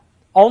God.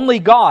 Only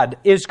God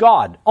is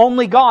God.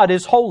 Only God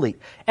is holy.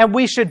 And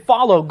we should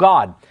follow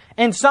God.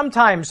 And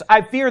sometimes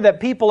I fear that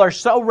people are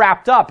so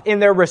wrapped up in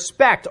their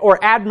respect or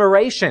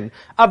admiration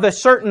of a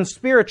certain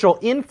spiritual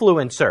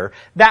influencer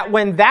that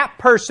when that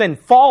person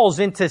falls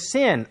into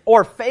sin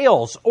or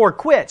fails or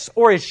quits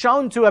or is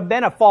shown to have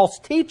been a false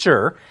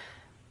teacher,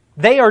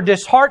 they are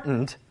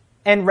disheartened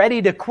and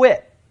ready to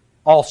quit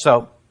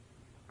also.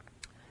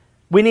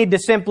 We need to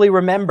simply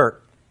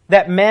remember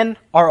that men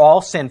are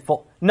all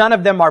sinful. None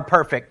of them are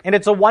perfect. And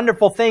it's a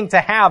wonderful thing to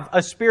have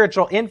a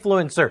spiritual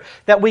influencer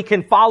that we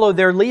can follow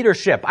their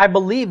leadership. I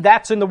believe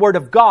that's in the Word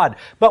of God.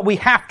 But we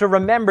have to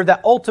remember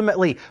that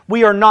ultimately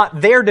we are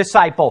not their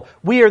disciple.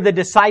 We are the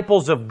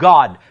disciples of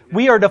God.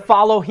 We are to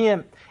follow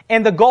Him.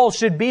 And the goal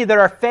should be that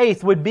our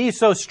faith would be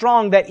so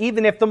strong that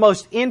even if the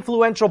most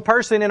influential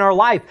person in our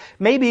life,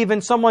 maybe even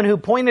someone who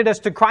pointed us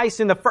to Christ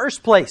in the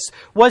first place,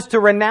 was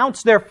to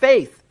renounce their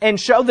faith and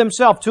show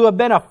themselves to have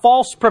been a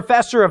false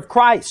professor of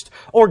Christ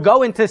or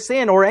go into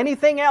sin or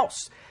anything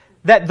else,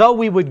 that though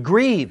we would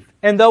grieve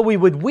and though we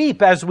would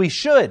weep as we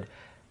should,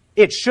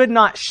 it should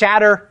not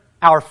shatter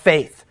our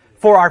faith.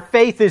 For our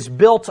faith is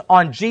built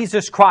on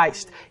Jesus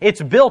Christ.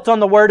 It's built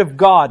on the Word of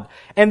God.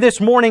 And this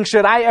morning,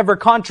 should I ever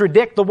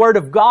contradict the Word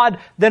of God,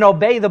 then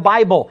obey the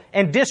Bible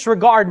and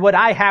disregard what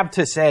I have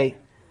to say.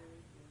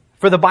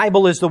 For the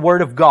Bible is the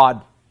Word of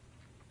God.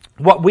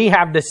 What we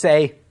have to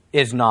say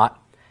is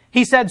not.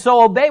 He said,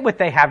 so obey what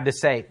they have to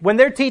say. When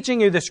they're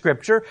teaching you the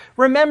Scripture,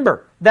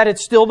 remember that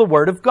it's still the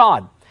Word of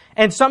God.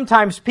 And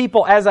sometimes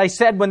people, as I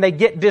said, when they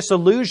get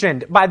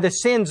disillusioned by the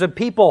sins of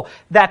people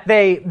that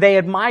they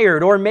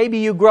admired, or maybe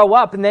you grow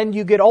up and then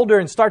you get older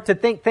and start to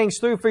think things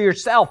through for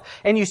yourself,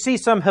 and you see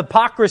some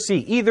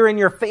hypocrisy either in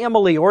your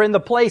family or in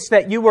the place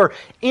that you were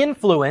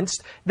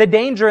influenced, the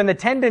danger and the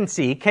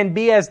tendency can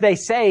be, as they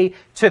say,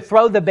 to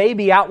throw the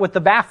baby out with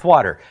the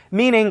bathwater.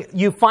 Meaning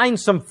you find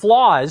some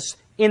flaws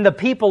in the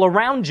people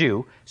around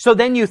you, so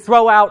then you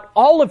throw out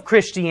all of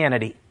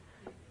Christianity.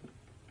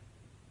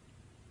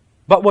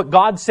 But what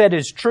God said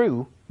is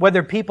true,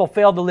 whether people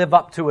fail to live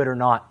up to it or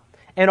not.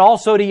 And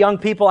also to young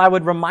people, I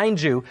would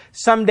remind you,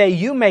 someday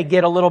you may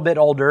get a little bit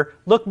older,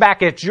 look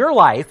back at your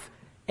life,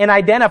 and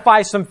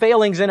identify some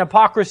failings and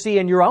hypocrisy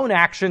in your own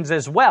actions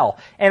as well.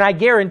 And I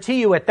guarantee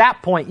you at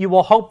that point, you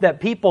will hope that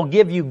people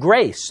give you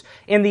grace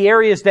in the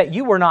areas that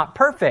you were not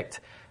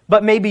perfect.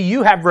 But maybe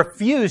you have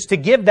refused to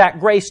give that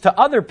grace to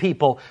other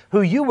people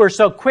who you were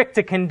so quick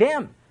to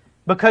condemn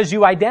because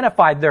you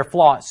identified their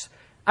flaws.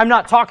 I'm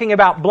not talking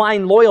about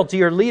blind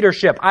loyalty or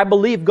leadership. I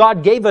believe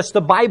God gave us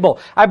the Bible.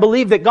 I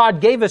believe that God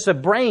gave us a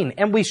brain,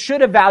 and we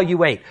should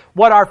evaluate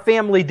what our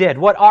family did,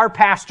 what our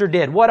pastor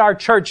did, what our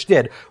church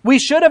did. We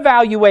should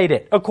evaluate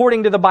it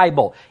according to the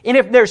Bible. And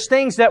if there's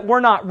things that we're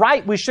not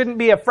right, we shouldn't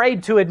be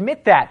afraid to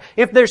admit that.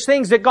 If there's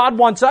things that God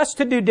wants us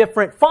to do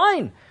different,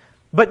 fine.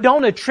 But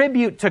don't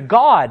attribute to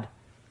God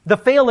the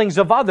failings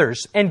of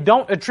others, and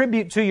don't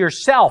attribute to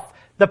yourself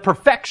the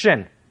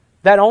perfection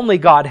that only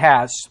God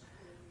has.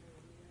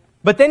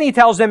 But then he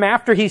tells them,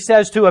 after he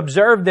says to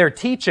observe their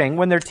teaching,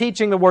 when they're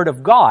teaching the Word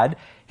of God,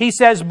 he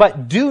says,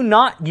 but do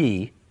not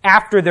ye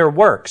after their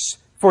works,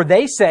 for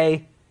they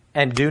say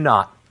and do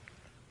not.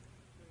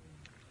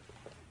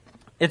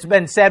 It's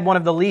been said one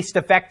of the least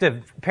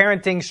effective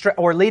parenting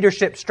or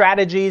leadership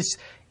strategies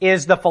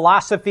is the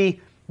philosophy,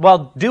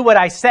 well, do what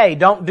I say,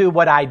 don't do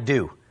what I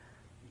do.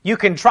 You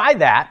can try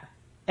that.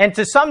 And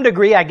to some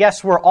degree, I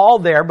guess we're all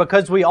there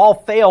because we all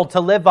fail to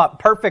live up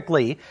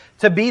perfectly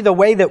to be the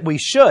way that we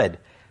should.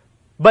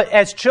 But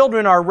as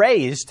children are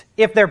raised,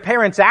 if their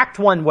parents act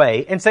one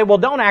way and say, well,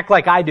 don't act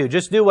like I do,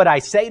 just do what I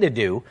say to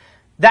do,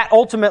 that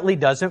ultimately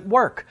doesn't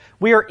work.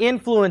 We are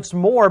influenced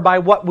more by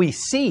what we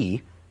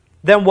see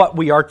than what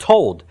we are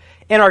told.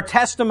 And our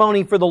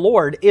testimony for the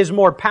Lord is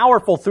more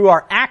powerful through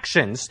our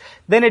actions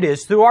than it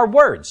is through our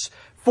words.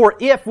 For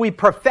if we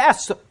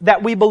profess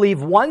that we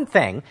believe one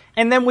thing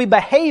and then we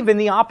behave in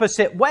the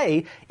opposite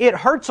way, it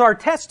hurts our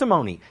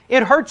testimony.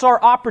 It hurts our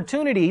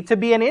opportunity to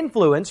be an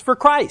influence for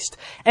Christ.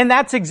 And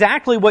that's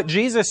exactly what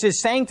Jesus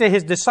is saying to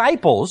his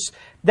disciples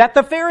that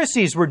the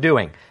Pharisees were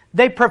doing.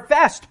 They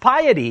professed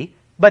piety,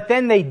 but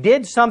then they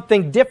did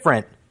something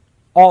different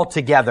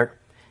altogether.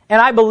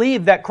 And I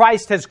believe that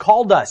Christ has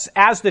called us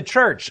as the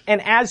church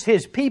and as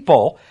his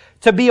people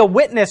to be a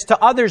witness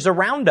to others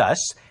around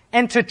us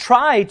and to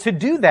try to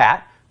do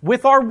that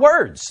with our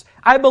words.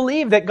 I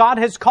believe that God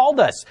has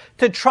called us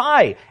to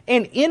try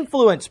and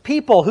influence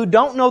people who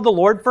don't know the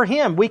Lord for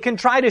Him. We can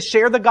try to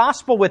share the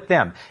gospel with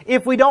them.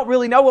 If we don't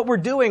really know what we're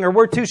doing, or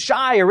we're too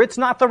shy, or it's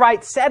not the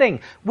right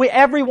setting,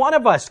 every one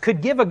of us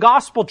could give a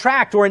gospel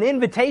tract or an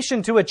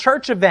invitation to a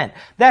church event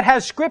that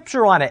has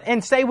scripture on it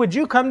and say, would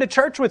you come to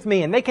church with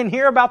me? And they can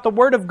hear about the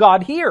Word of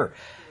God here.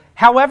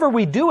 However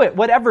we do it,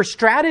 whatever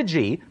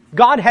strategy,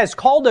 God has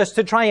called us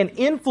to try and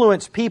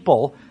influence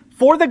people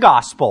for the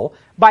gospel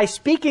by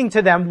speaking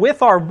to them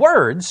with our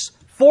words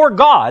for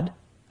God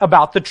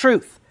about the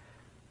truth.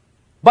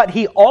 But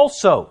He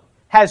also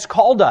has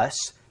called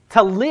us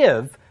to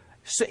live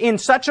in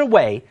such a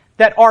way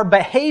that our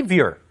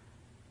behavior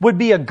would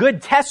be a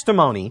good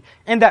testimony,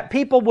 and that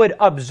people would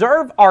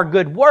observe our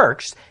good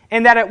works,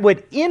 and that it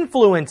would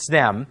influence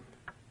them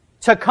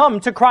to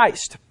come to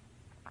Christ.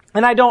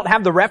 And I don't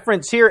have the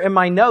reference here in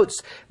my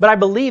notes, but I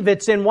believe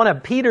it's in one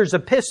of Peter's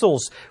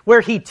epistles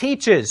where he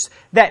teaches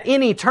that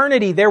in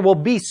eternity there will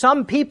be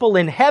some people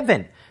in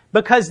heaven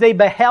because they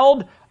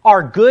beheld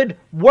our good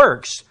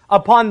works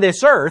upon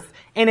this earth,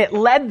 and it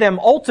led them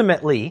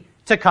ultimately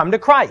to come to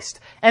Christ.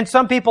 And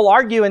some people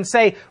argue and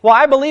say, well,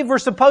 I believe we're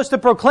supposed to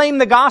proclaim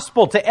the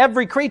gospel to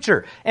every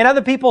creature. And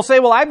other people say,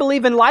 well, I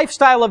believe in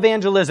lifestyle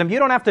evangelism. You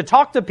don't have to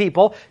talk to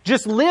people.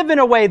 Just live in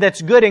a way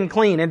that's good and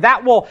clean. And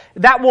that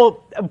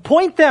will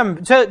point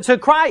them to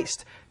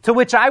Christ. To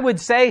which I would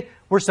say,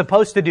 we're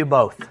supposed to do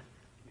both.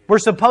 We're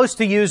supposed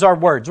to use our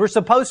words. We're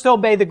supposed to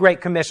obey the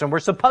Great Commission. We're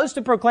supposed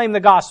to proclaim the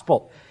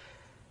gospel.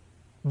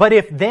 But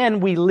if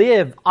then we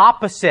live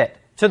opposite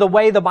to the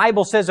way the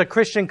Bible says a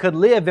Christian could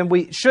live and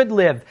we should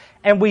live,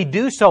 and we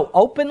do so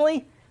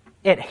openly,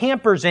 it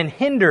hampers and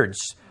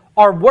hinders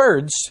our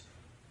words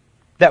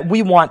that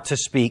we want to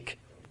speak.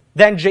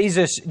 Then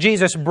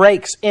Jesus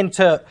breaks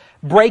into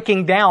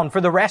breaking down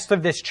for the rest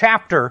of this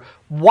chapter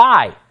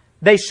why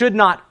they should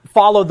not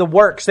follow the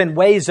works and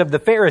ways of the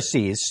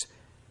Pharisees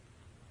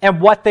and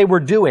what they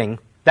were doing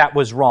that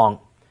was wrong.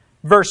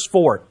 Verse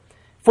 4,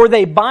 for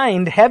they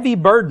bind heavy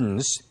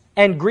burdens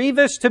and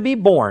grievous to be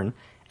borne,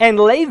 and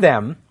lay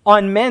them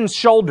on men's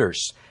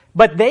shoulders,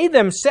 but they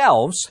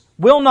themselves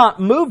will not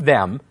move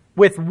them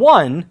with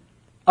one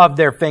of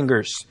their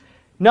fingers.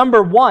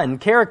 Number one,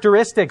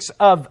 characteristics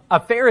of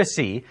a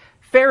Pharisee.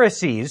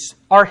 Pharisees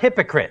are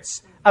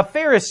hypocrites. A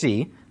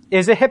Pharisee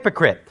is a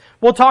hypocrite.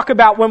 We'll talk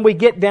about when we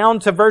get down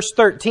to verse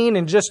 13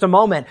 in just a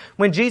moment,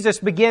 when Jesus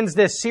begins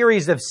this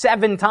series of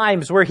 7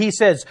 times where He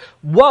says,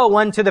 woe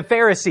unto the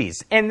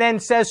Pharisees, and then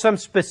says some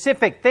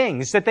specific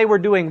things that they were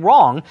doing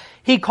wrong.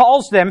 He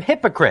calls them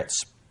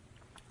hypocrites.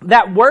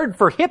 That word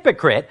for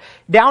hypocrite,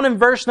 down in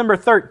verse number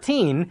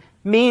 13,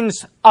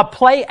 means a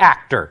play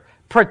actor,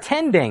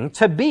 pretending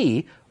to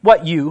be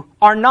what you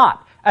are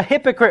not. A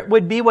hypocrite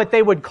would be what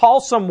they would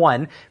call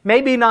someone,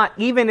 maybe not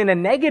even in a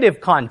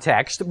negative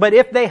context, but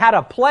if they had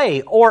a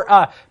play or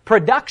a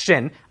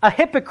production, a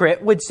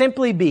hypocrite would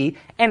simply be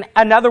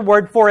another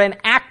word for an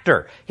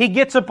actor. He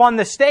gets up on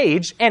the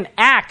stage and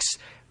acts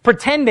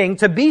pretending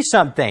to be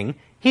something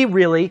he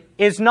really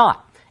is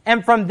not.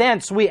 And from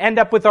thence, we end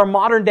up with our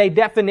modern day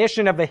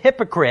definition of a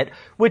hypocrite,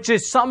 which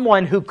is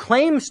someone who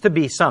claims to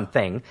be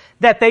something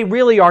that they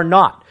really are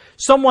not.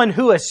 Someone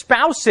who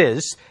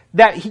espouses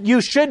that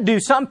you should do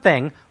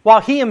something while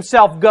he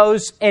himself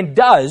goes and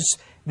does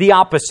the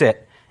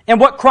opposite. And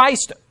what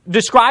Christ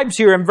describes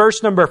here in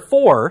verse number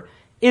 4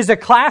 is a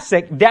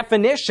classic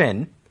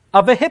definition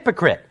of a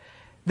hypocrite.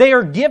 They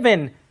are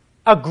given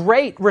a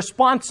great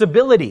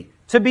responsibility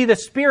to be the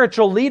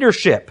spiritual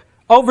leadership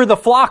over the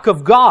flock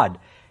of God.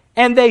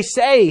 And they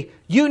say,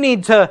 you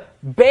need to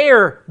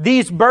bear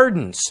these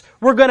burdens.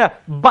 We're going to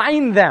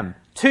bind them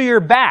to your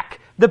back.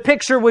 The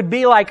picture would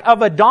be like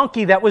of a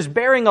donkey that was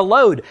bearing a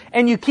load,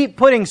 and you keep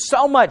putting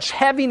so much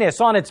heaviness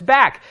on its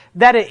back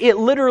that it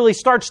literally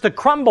starts to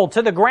crumble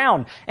to the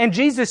ground. And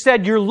Jesus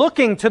said, you're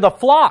looking to the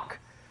flock.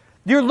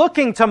 You're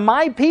looking to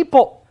my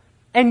people.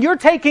 And you're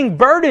taking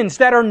burdens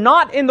that are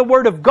not in the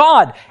Word of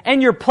God,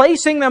 and you're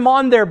placing them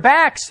on their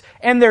backs,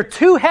 and they're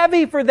too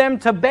heavy for them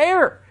to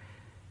bear.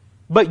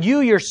 But you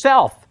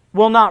yourself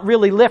will not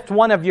really lift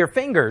one of your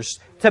fingers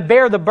to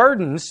bear the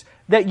burdens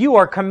that you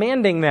are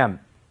commanding them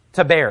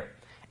to bear.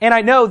 And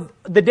I know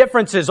the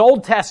difference is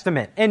Old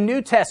Testament and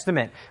New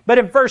Testament. But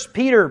in 1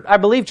 Peter, I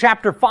believe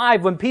chapter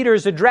 5, when Peter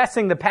is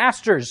addressing the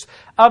pastors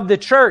of the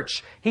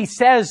church, he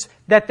says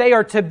that they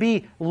are to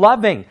be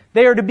loving.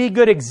 They are to be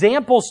good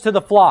examples to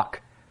the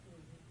flock.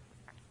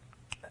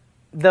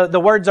 The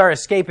words are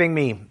escaping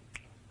me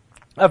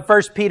of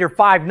 1 Peter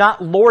 5,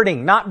 not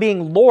lording, not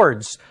being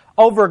lords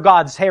over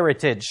God's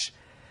heritage.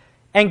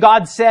 And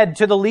God said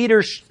to the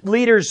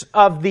leaders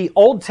of the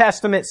Old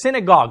Testament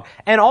synagogue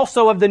and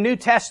also of the New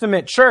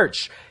Testament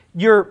church,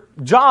 your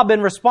job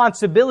and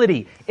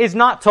responsibility is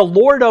not to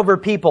lord over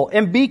people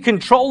and be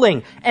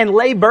controlling and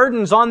lay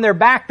burdens on their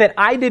back that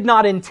I did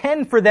not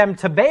intend for them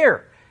to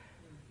bear.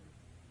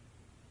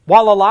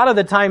 While a lot of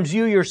the times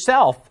you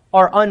yourself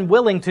are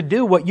unwilling to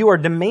do what you are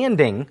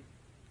demanding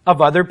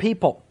of other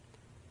people.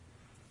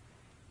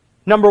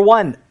 Number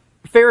one,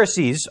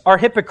 Pharisees are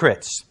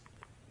hypocrites.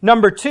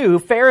 Number 2,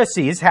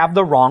 Pharisees have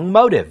the wrong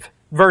motive.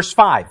 Verse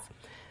 5.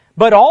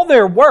 But all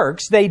their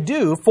works they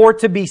do for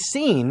to be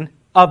seen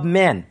of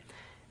men.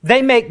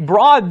 They make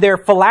broad their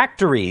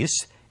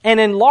phylacteries and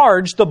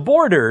enlarge the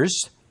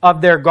borders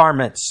of their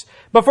garments.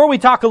 Before we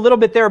talk a little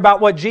bit there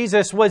about what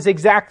Jesus was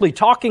exactly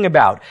talking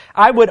about,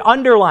 I would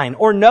underline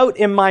or note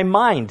in my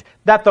mind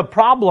that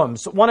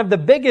one of the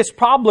biggest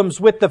problems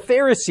with the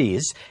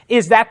Pharisees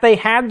is that they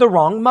had the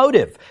wrong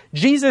motive.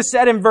 Jesus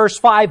said in verse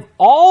 5,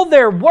 all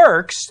their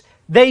works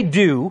they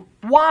do.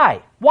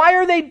 Why? Why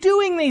are they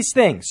doing these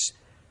things?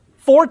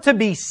 For to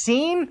be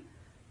seen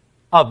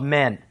of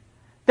men.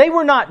 They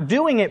were not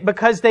doing it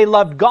because they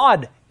loved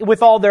God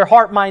with all their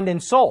heart, mind,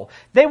 and soul.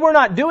 They were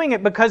not doing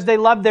it because they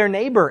loved their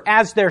neighbor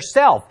as their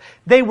self.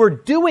 They were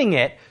doing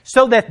it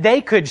so that they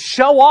could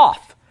show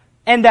off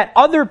and that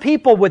other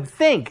people would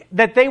think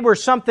that they were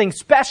something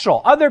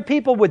special. Other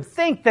people would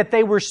think that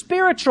they were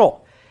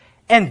spiritual.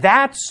 And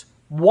that's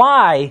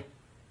why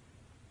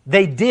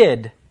they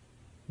did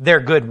their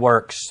good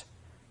works.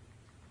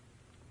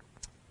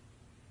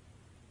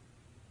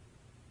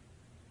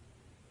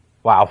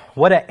 Wow,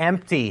 what an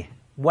empty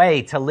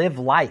way to live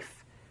life.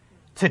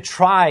 To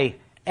try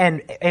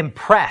and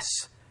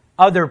impress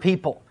other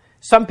people.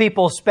 Some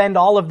people spend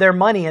all of their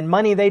money and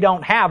money they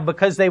don't have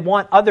because they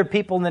want other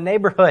people in the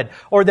neighborhood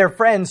or their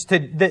friends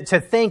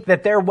to think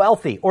that they're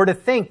wealthy or to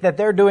think that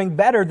they're doing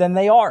better than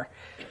they are.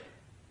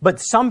 But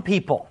some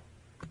people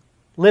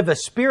live a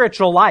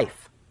spiritual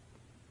life,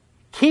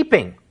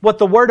 keeping what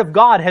the Word of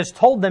God has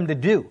told them to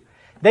do.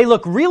 They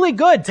look really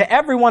good to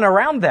everyone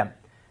around them,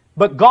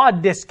 but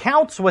God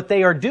discounts what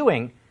they are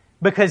doing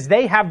because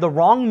they have the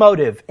wrong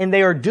motive and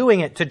they are doing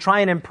it to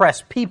try and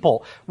impress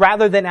people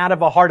rather than out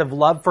of a heart of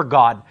love for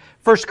God.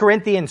 1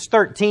 Corinthians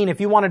 13,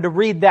 if you wanted to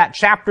read that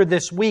chapter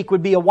this week,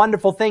 would be a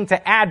wonderful thing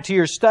to add to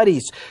your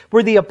studies,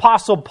 where the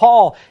Apostle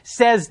Paul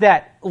says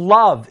that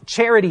love,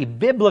 charity,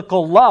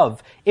 biblical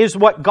love is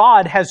what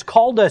God has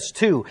called us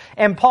to.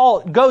 And Paul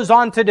goes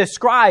on to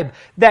describe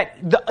that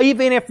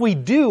even if we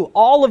do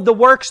all of the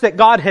works that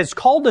God has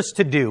called us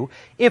to do,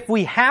 if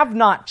we have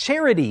not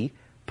charity,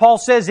 Paul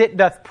says, it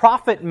doth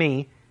profit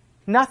me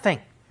nothing.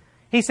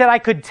 He said, I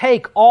could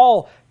take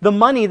all the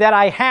money that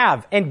I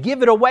have and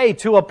give it away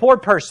to a poor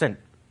person.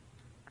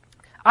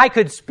 I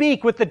could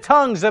speak with the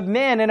tongues of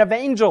men and of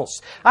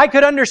angels. I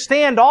could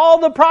understand all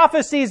the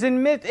prophecies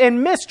and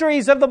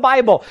mysteries of the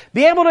Bible,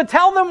 be able to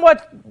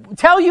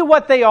tell you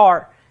what they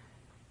are.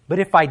 But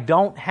if I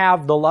don't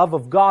have the love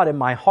of God in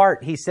my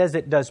heart, he says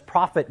it does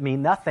profit me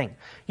nothing.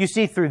 You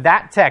see, through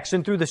that text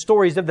and through the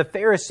stories of the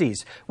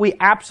Pharisees, we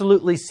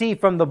absolutely see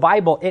from the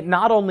Bible, it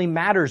not only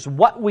matters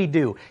what we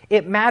do,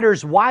 it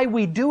matters why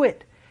we do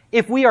it.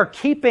 If we are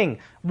keeping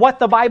what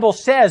the Bible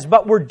says,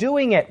 but we're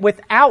doing it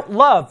without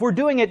love, we're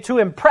doing it to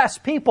impress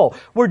people,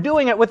 we're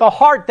doing it with a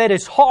heart that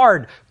is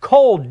hard,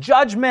 cold,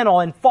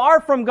 judgmental, and far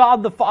from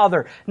God the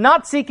Father,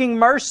 not seeking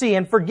mercy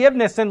and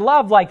forgiveness and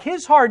love like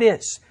His heart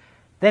is,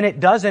 then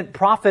it doesn't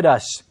profit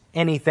us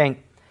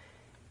anything.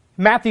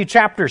 Matthew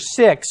chapter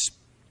 6,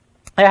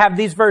 I have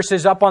these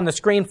verses up on the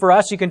screen for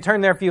us. You can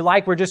turn there if you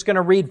like. We're just going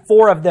to read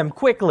 4 of them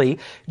quickly.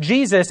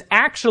 Jesus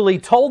actually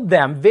told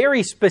them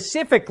very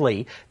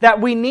specifically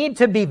that we need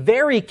to be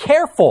very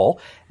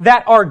careful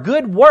that our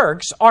good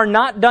works are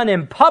not done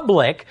in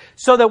public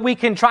so that we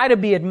can try to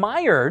be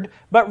admired,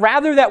 but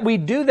rather that we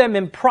do them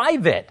in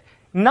private,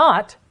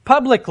 not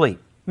publicly.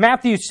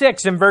 Matthew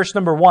 6 and verse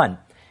number 1.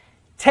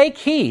 Take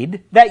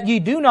heed that ye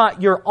do not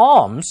your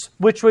alms,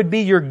 which would be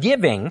your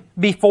giving,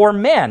 before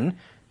men,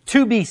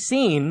 to be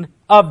seen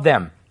of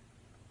them.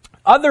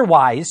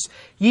 Otherwise,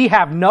 ye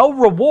have no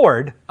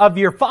reward of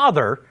your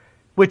Father,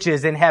 which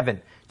is in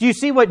heaven. Do you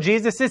see what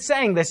Jesus is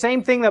saying? The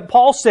same thing that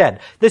Paul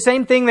said. The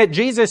same thing that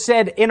Jesus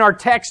said in our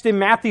text in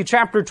Matthew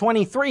chapter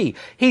 23.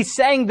 He's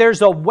saying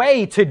there's a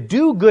way to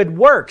do good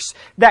works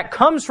that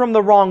comes from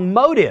the wrong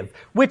motive,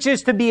 which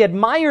is to be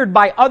admired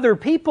by other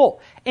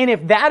people. And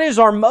if that is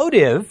our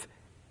motive,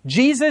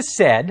 Jesus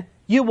said,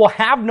 you will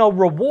have no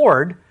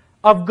reward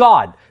of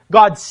God.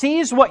 God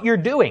sees what you're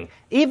doing,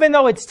 even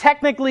though it's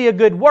technically a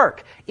good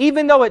work,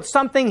 even though it's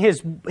something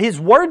His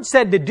Word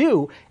said to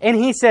do, and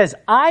He says,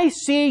 I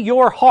see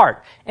your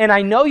heart, and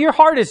I know your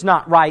heart is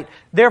not right,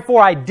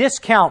 therefore I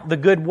discount the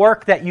good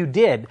work that you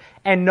did,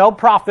 and no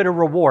profit or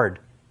reward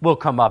will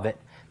come of it.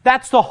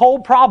 That's the whole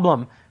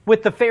problem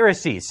with the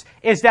Pharisees,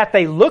 is that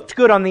they looked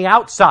good on the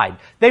outside.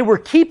 They were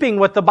keeping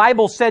what the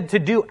Bible said to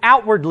do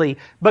outwardly,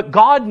 but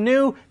God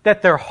knew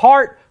that their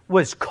heart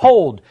was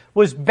cold,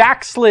 was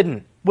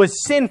backslidden,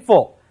 was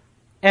sinful,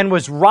 and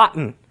was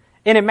rotten.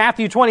 And in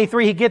Matthew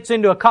 23, He gets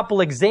into a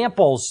couple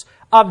examples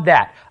of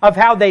that, of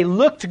how they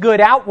looked good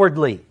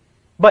outwardly,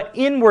 but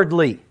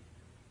inwardly,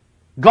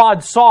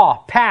 God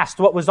saw past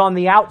what was on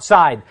the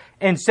outside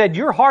and said,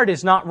 your heart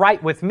is not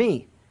right with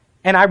me,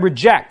 and I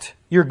reject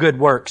your good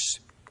works.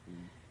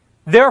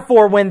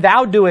 Therefore, when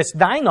thou doest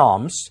thine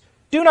alms,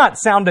 do not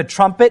sound a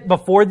trumpet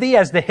before thee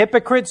as the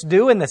hypocrites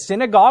do in the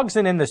synagogues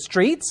and in the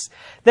streets,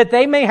 that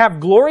they may have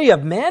glory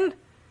of men.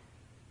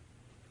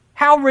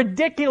 How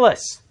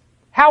ridiculous!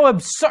 How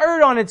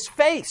absurd on its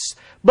face!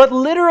 But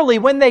literally,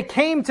 when they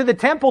came to the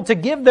temple to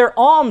give their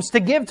alms, to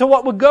give to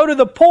what would go to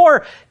the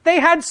poor, they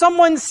had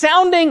someone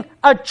sounding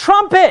a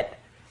trumpet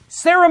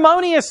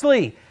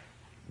ceremoniously.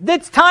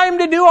 It's time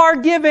to do our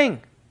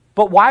giving.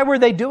 But why were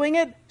they doing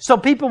it? So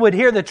people would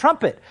hear the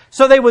trumpet.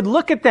 So they would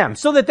look at them,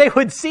 so that they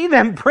would see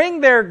them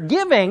bring their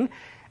giving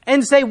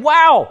and say,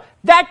 wow,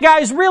 that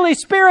guy's really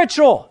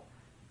spiritual.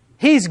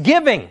 He's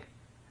giving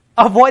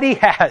of what he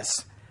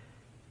has.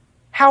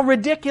 How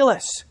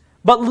ridiculous.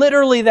 But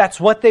literally, that's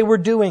what they were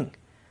doing.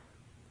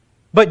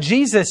 But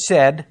Jesus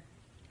said,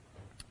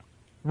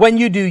 when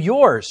you do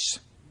yours,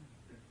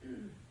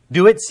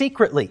 do it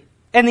secretly.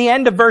 In the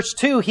end of verse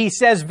 2, he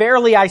says,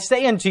 verily I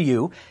say unto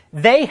you,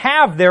 they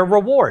have their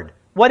reward.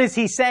 What is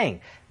he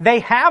saying? They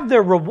have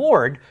their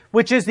reward,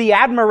 which is the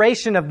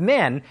admiration of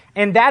men,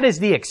 and that is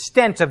the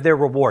extent of their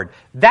reward.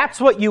 That's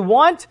what you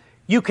want.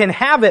 You can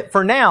have it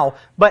for now,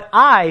 but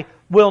I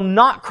will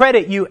not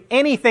credit you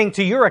anything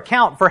to your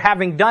account for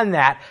having done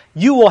that.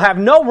 You will have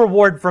no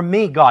reward from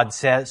me, God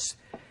says.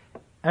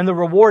 And the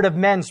reward of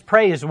men's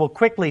praise will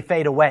quickly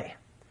fade away.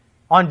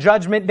 On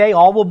Judgment Day,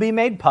 all will be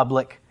made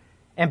public.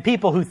 And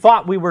people who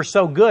thought we were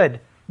so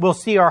good will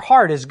see our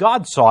heart as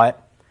God saw it.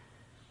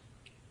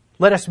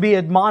 Let us be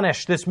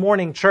admonished this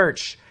morning,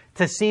 church,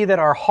 to see that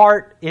our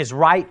heart is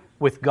right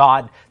with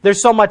God.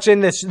 There's so much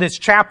in this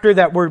chapter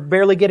that we're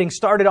barely getting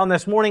started on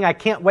this morning. I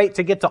can't wait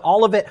to get to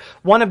all of it.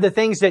 One of the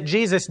things that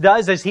Jesus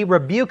does is he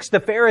rebukes the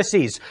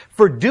Pharisees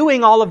for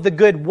doing all of the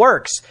good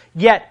works,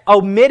 yet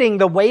omitting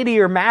the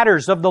weightier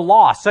matters of the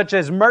law, such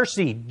as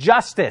mercy,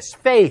 justice,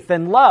 faith,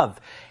 and love.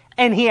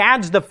 And he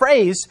adds the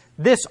phrase,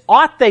 this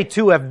ought they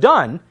to have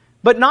done,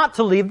 but not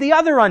to leave the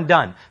other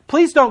undone.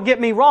 Please don't get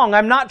me wrong.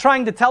 I'm not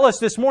trying to tell us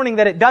this morning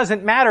that it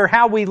doesn't matter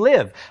how we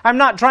live. I'm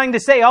not trying to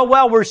say, oh,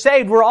 well, we're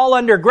saved. We're all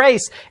under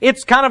grace.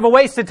 It's kind of a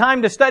waste of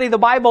time to study the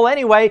Bible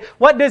anyway.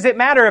 What does it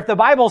matter if the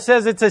Bible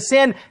says it's a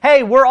sin?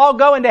 Hey, we're all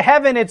going to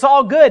heaven. It's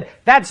all good.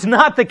 That's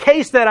not the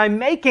case that I'm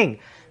making.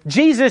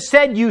 Jesus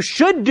said you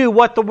should do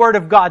what the Word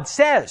of God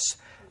says,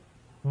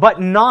 but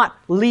not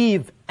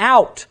leave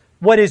out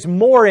what is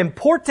more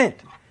important,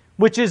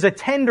 which is a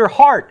tender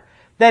heart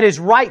that is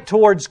right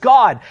towards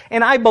God.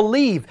 And I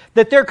believe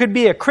that there could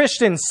be a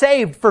Christian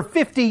saved for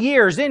 50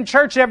 years in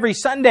church every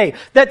Sunday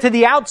that to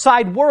the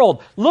outside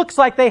world looks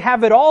like they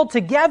have it all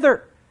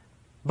together,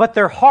 but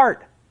their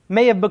heart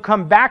may have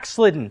become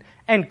backslidden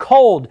and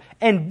cold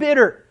and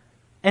bitter.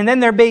 And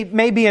then there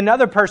may be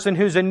another person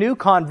who's a new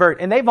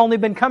convert and they've only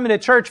been coming to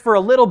church for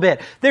a little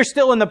bit. They're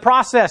still in the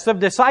process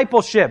of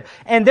discipleship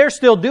and they're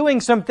still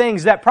doing some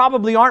things that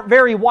probably aren't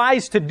very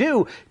wise to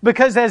do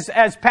because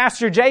as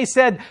Pastor Jay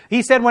said,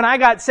 he said when I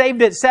got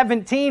saved at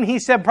 17, he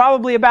said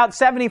probably about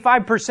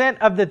 75%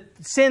 of the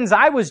sins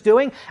I was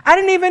doing, I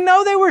didn't even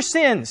know they were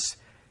sins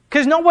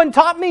because no one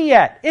taught me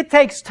yet. It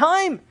takes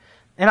time.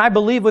 And I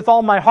believe with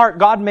all my heart,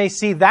 God may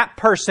see that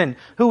person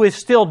who is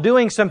still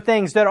doing some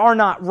things that are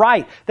not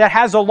right, that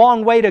has a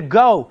long way to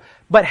go,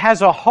 but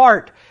has a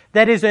heart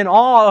that is in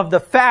awe of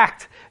the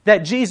fact that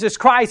Jesus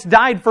Christ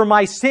died for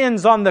my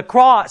sins on the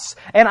cross,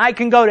 and I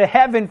can go to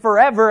heaven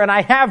forever, and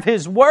I have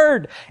His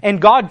Word. And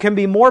God can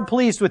be more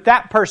pleased with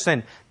that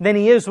person than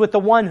He is with the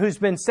one who's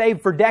been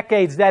saved for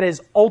decades that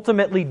is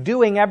ultimately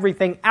doing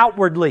everything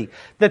outwardly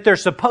that they're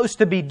supposed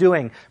to be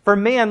doing. For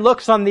man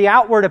looks on the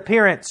outward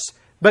appearance,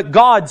 but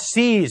God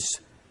sees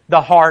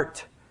the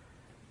heart.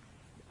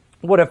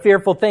 What a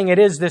fearful thing it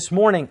is this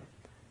morning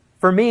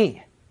for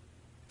me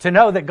to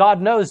know that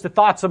God knows the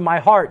thoughts of my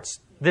heart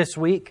this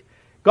week.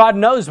 God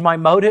knows my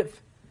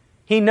motive.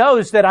 He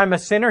knows that I'm a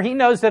sinner. He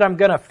knows that I'm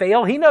going to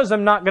fail. He knows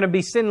I'm not going to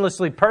be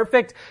sinlessly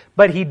perfect,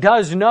 but He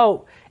does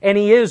know, and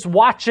He is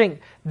watching.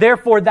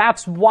 Therefore,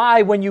 that's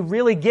why when you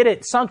really get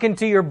it sunk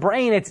into your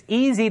brain, it's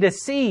easy to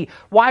see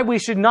why we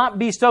should not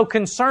be so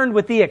concerned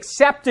with the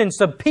acceptance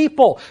of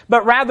people,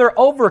 but rather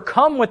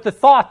overcome with the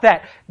thought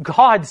that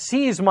God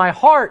sees my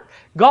heart.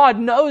 God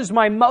knows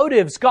my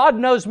motives. God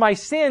knows my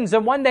sins.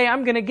 And one day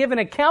I'm going to give an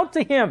account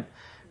to Him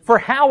for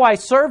how I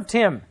served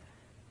Him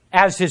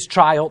as His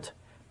child.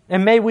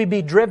 And may we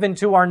be driven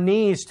to our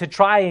knees to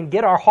try and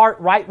get our heart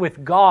right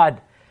with God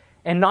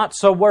and not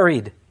so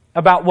worried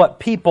about what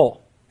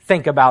people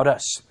think about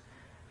us.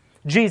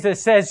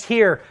 Jesus says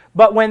here,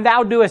 but when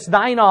thou doest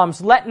thine alms,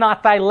 let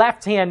not thy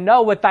left hand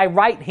know what thy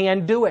right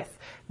hand doeth.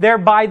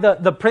 Thereby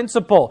the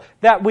principle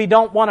that we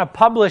don't want to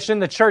publish in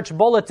the church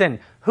bulletin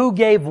who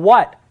gave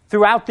what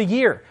throughout the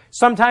year.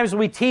 Sometimes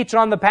we teach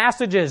on the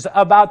passages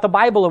about the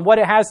Bible and what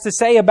it has to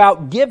say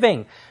about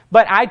giving.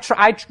 But I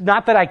try,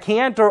 not that I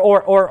can't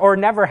or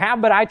never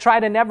have, but I try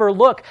to never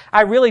look.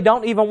 I really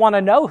don't even want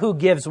to know who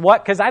gives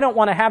what because I don't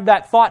want to have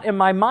that thought in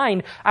my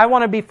mind. I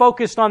want to be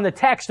focused on the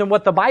text and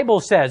what the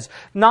Bible says,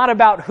 not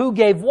about who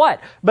gave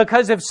what.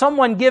 Because if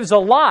someone gives a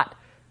lot,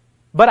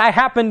 but I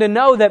happen to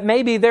know that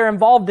maybe they're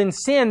involved in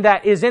sin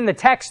that is in the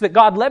text that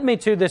God led me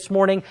to this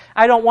morning,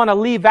 I don't want to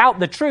leave out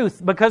the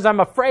truth because I'm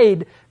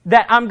afraid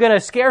that I'm going to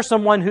scare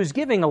someone who's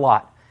giving a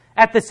lot.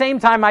 At the same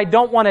time, I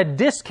don't want to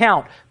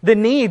discount the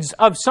needs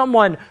of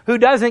someone who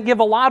doesn't give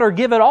a lot or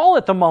give it all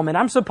at the moment.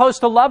 I'm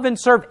supposed to love and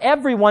serve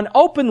everyone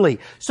openly.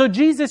 So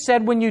Jesus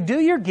said, when you do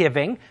your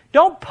giving,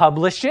 don't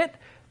publish it.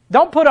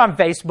 Don't put on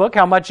Facebook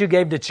how much you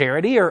gave to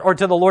charity or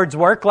to the Lord's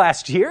work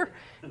last year.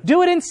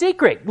 Do it in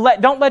secret.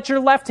 Don't let your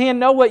left hand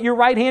know what your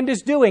right hand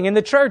is doing in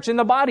the church, in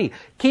the body.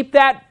 Keep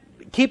that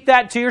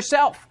to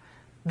yourself.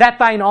 That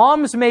thine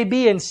alms may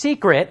be in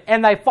secret,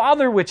 and thy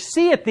Father which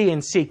seeth thee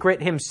in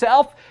secret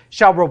himself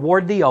shall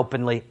reward thee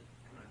openly.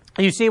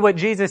 You see what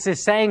Jesus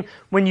is saying?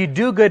 When you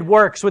do good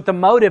works with the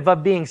motive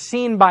of being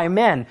seen by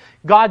men,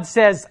 God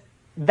says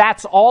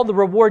that's all the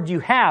reward you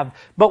have.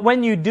 But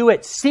when you do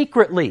it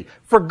secretly,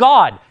 for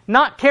God,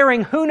 not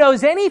caring who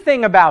knows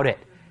anything about it,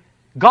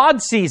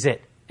 God sees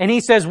it. And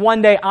He says,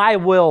 one day I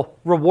will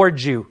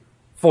reward you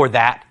for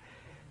that.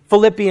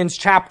 Philippians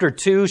chapter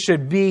 2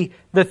 should be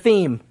the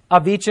theme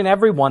of each and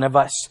every one of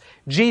us.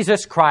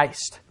 Jesus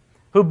Christ,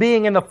 who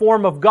being in the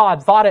form of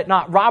God, thought it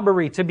not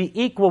robbery to be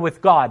equal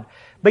with God,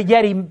 but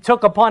yet He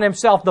took upon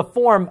Himself the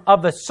form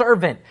of a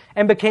servant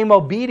and became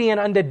obedient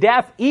unto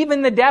death,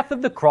 even the death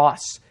of the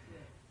cross.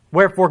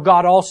 Wherefore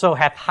God also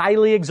hath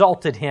highly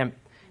exalted Him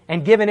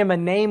and given Him a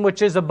name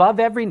which is above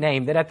every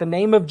name, that at the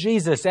name of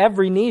Jesus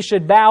every knee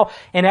should bow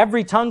and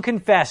every tongue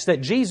confess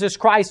that Jesus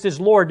Christ is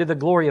Lord, to the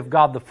glory of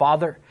God the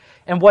Father.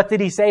 And what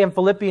did He say in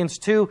Philippians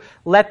 2?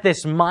 Let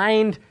this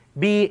mind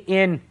be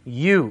in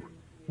you,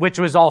 which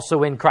was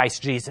also in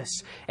Christ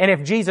Jesus. And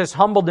if Jesus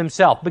humbled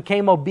Himself,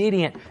 became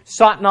obedient,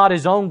 sought not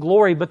His own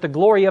glory, but the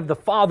glory of the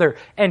Father,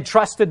 and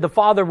trusted the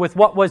Father with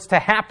what was to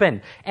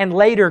happen, and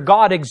later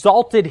God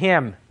exalted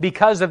Him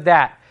because of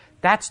that,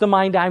 that's the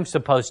mind I'm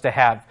supposed to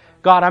have.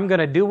 God, I'm going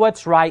to do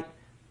what's right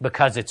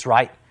because it's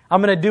right.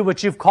 I'm going to do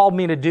what You've called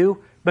me to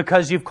do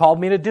because You've called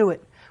me to do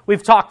it.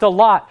 We've talked a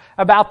lot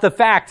about the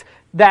fact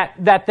that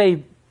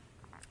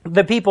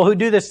the people who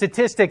do the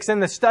statistics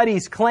and the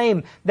studies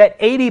claim that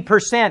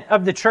 80%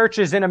 of the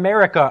churches in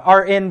America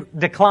are in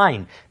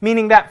decline,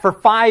 meaning that for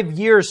 5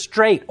 years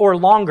straight or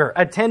longer,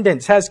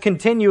 attendance has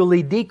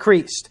continually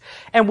decreased.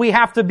 And we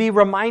have to be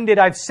reminded,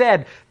 I've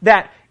said,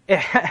 that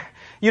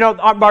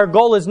our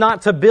goal is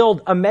not to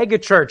build a mega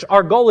church.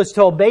 Our goal is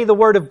to obey the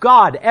Word of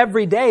God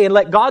every day and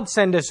let God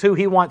send us who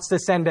He wants to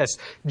send us.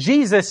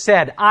 Jesus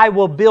said, I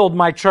will build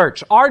my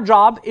church. Our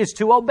job is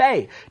to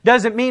obey.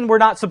 Doesn't mean we're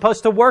not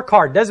supposed to work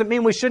hard. Doesn't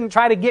mean we shouldn't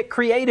try to get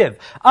creative,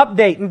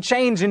 update and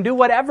change and do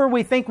whatever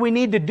we think we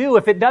need to do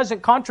if it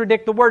doesn't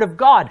contradict the Word of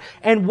God.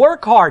 And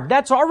work hard.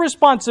 That's our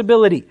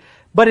responsibility.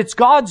 But it's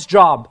God's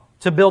job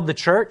to build the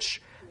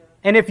church.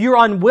 And if you're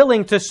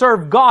unwilling to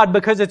serve God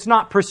because it's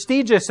not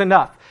prestigious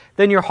enough,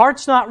 then your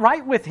heart's not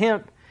right with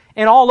Him.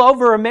 And all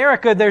over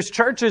America, there's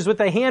churches with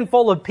a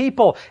handful of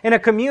people in a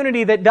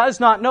community that does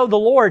not know the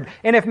Lord.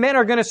 And if men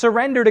are going to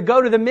surrender to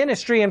go to the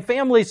ministry and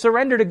families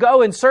surrender to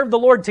go and serve the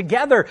Lord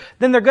together,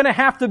 then they're going to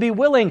have to be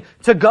willing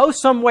to go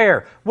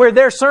somewhere where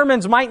their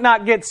sermons might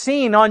not get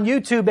seen on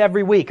YouTube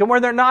every week and where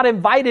they're not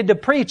invited to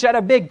preach at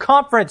a big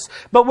conference,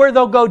 but where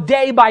they'll go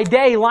day by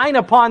day, line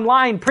upon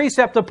line,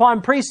 precept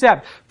upon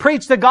precept,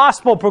 preach the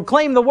gospel,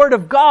 proclaim the Word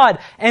of God,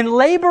 and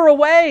labor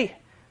away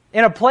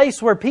in a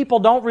place where people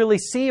don't really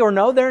see or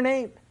know their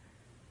name.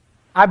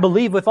 I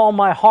believe with all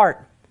my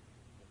heart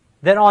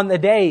that on the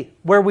day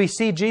where we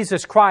see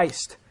Jesus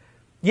Christ,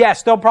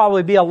 yes, there'll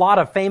probably be a lot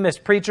of famous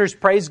preachers,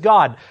 praise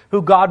God,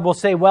 who God will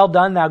say, well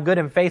done, thou good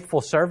and faithful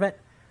servant.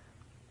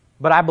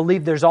 But I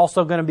believe there's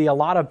also going to be a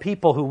lot of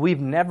people who we've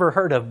never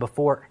heard of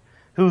before,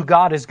 who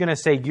God is going to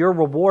say, your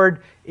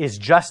reward is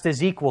just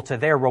as equal to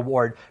their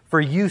reward, for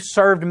you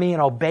served me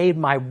and obeyed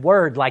my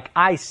word like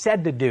I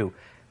said to do.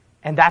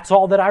 And that's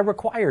all that I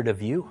required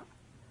of you.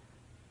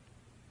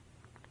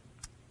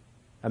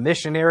 A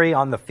missionary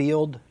on the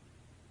field,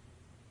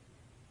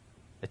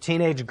 a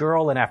teenage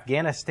girl in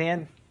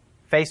Afghanistan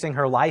facing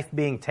her life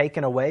being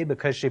taken away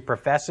because she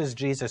professes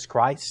Jesus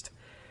Christ.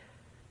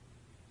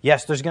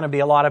 Yes, there's going to be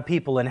a lot of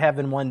people in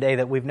heaven one day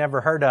that we've never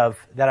heard of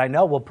that I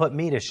know will put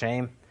me to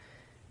shame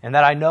and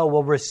that I know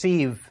will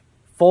receive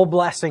full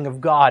blessing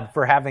of God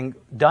for having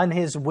done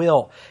His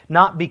will,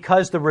 not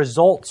because the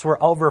results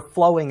were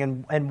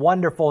overflowing and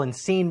wonderful and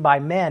seen by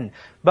men,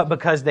 but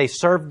because they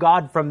served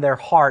God from their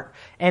heart.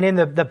 And in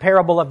the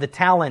parable of the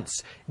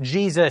talents,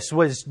 Jesus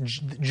was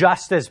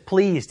just as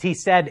pleased. He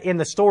said in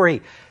the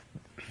story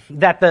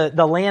that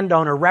the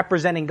landowner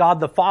representing God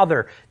the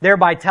Father,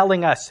 thereby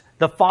telling us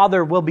the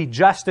Father will be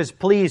just as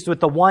pleased with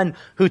the one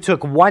who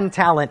took 1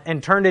 talent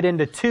and turned it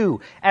into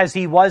 2, as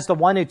He was the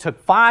one who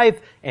took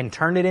 5 and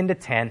turned it into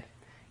 10.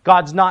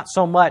 God's not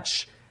so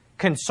much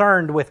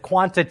concerned with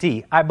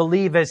quantity, I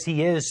believe, as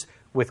He is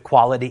with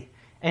quality.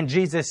 And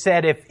Jesus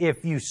said,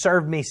 if you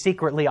serve me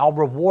secretly, I'll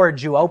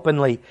reward you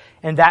openly.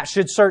 And that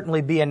should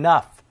certainly be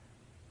enough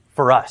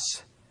for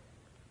us.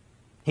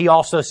 He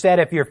also said,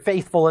 if you're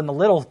faithful in the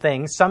little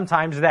things,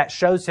 sometimes that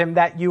shows Him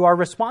that you are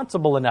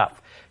responsible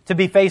enough to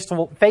be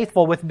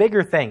faithful with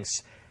bigger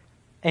things.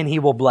 And He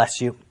will bless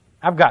you.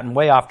 I've gotten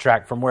way off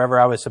track from wherever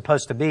I was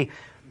supposed to be.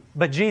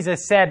 But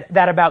Jesus said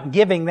that about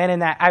giving then in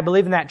that, I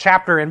believe in that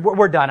chapter, and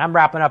we're done. I'm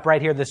wrapping up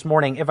right here this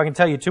morning. If I can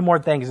tell you two more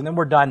things and then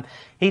we're done.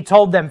 He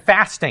told them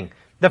fasting.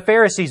 The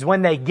Pharisees,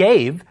 when they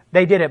gave,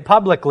 they did it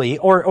publicly,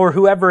 or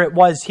whoever it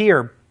was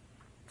here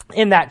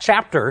in that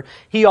chapter.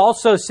 He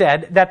also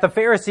said that the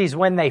Pharisees,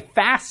 when they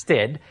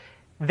fasted,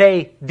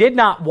 they did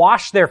not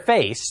wash their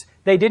face,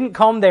 they didn't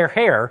comb their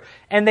hair,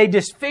 and they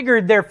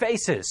disfigured their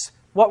faces.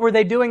 What were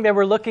they doing? They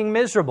were looking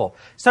miserable.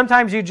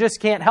 Sometimes you just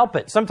can't help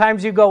it.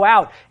 Sometimes you go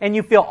out and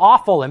you feel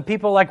awful and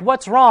people are like,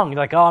 what's wrong? You're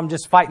like, oh, I'm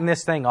just fighting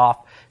this thing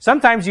off.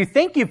 Sometimes you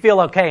think you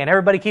feel okay and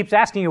everybody keeps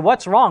asking you,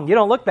 what's wrong? You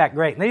don't look that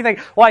great. And then you think,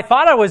 well, I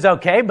thought I was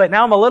okay, but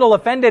now I'm a little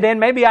offended and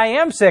maybe I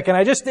am sick and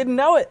I just didn't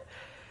know it.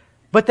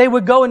 But they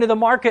would go into the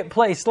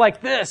marketplace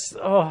like this.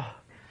 Oh,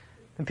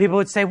 and people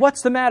would say,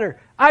 what's the matter?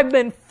 I've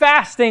been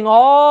fasting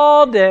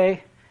all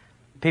day.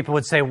 People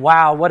would say,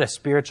 wow, what a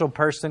spiritual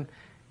person.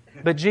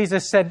 But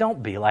Jesus said,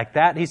 don't be like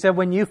that. He said,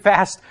 when you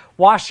fast,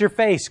 wash your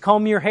face,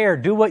 comb your hair,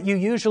 do what you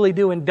usually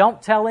do, and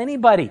don't tell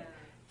anybody.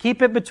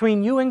 Keep it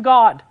between you and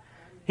God.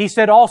 He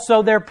said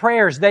also their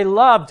prayers, they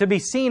love to be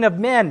seen of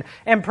men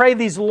and pray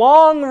these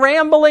long,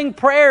 rambling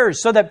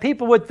prayers so that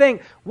people would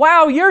think,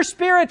 wow, you're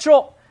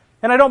spiritual.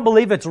 And I don't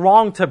believe it's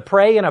wrong to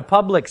pray in a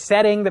public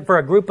setting that for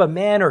a group of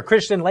men or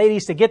Christian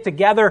ladies to get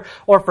together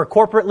or for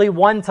corporately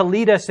one to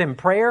lead us in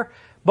prayer.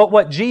 But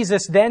what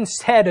Jesus then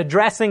said,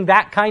 addressing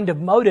that kind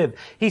of motive,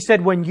 He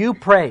said, when you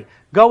pray,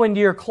 go into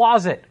your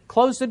closet,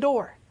 close the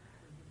door.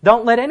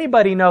 Don't let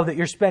anybody know that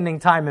you're spending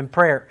time in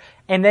prayer.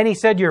 And then He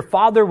said, your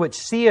Father which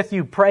seeth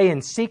you pray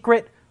in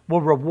secret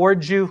will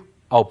reward you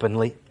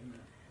openly.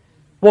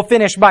 We'll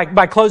finish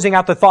by closing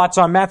out the thoughts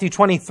on Matthew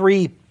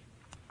 23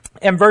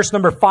 and verse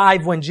number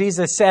 5, when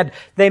Jesus said,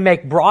 they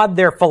make broad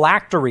their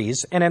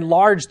phylacteries and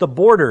enlarge the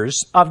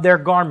borders of their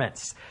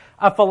garments.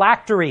 A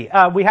phylactery,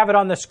 we have it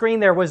on the screen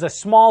there, was a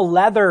small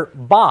leather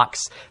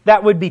box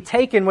that would be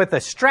taken with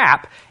a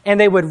strap and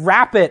they would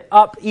wrap it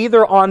up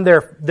either on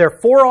their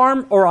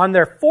forearm or on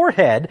their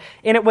forehead,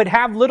 and it would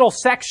have little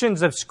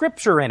sections of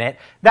scripture in it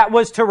that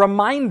was to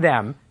remind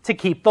them to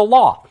keep the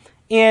law.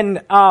 In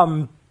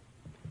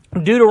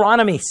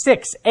Deuteronomy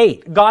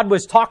 6:8, God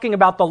was talking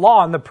about the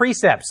law and the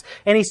precepts,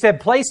 and He said,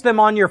 place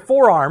them on your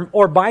forearm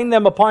or bind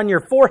them upon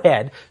your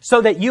forehead so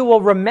that you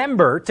will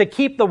remember to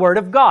keep the word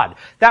of God.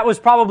 That was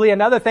probably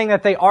another thing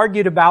that they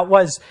argued about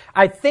was,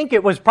 I think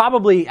it was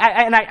probably,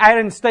 and I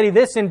didn't study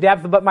this in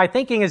depth, but my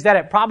thinking is that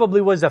it probably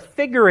was a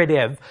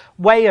figurative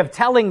way of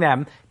telling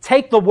them,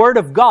 take the word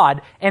of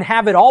God and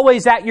have it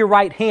always at your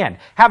right hand.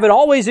 Have it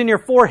always in your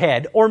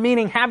forehead, or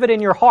meaning have it in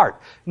your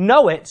heart.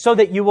 Know it so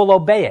that you will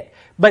obey it.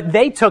 But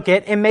they took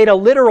it and made a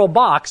literal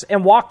box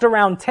and walked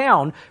around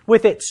town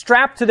with it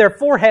strapped to their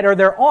forehead or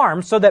their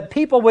arm so that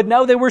people would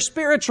know they were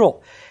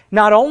spiritual.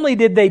 Not only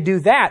did they do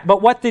that,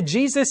 but what did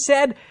Jesus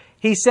said?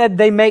 He said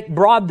they make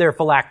broad their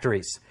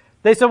phylacteries.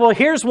 They said, well,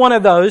 here's one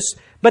of those,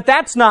 but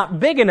that's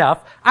not big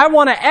enough. I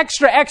want an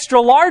extra,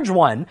 extra large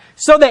one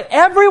so that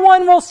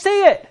everyone will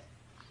see it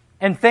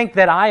and think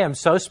that I am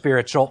so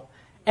spiritual.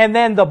 And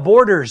then the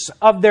borders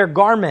of their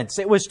garments.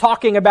 It was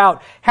talking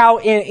about how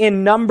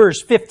in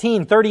Numbers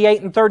 15,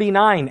 38 and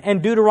 39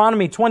 and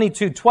Deuteronomy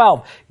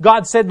 22:12,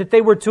 God said that they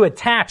were to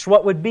attach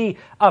what would be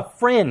a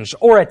fringe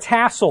or a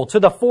tassel to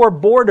the four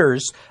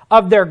borders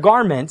of their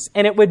garments,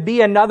 and it would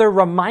be another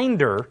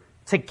reminder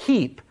to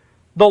keep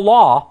the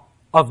law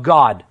of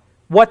God.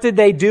 What did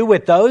they do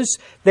with those?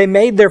 They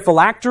made their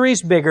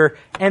phylacteries bigger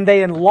and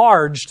they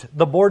enlarged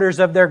the borders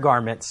of their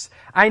garments.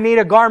 I need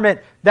a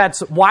garment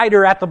that's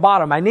wider at the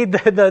bottom. I need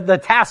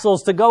the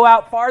tassels to go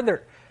out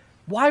farther.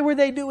 Why were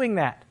they doing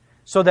that?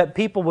 So that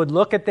people would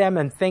look at them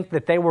and think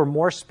that they were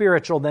more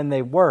spiritual than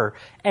they were.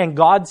 And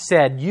God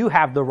said, you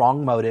have the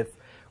wrong motive.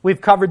 We've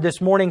covered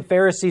this morning,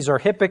 Pharisees are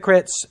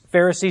hypocrites.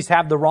 Pharisees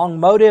have the wrong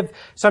motive.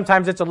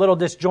 Sometimes it's a little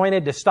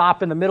disjointed to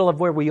stop in the middle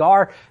of where we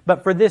are.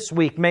 But for this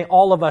week, may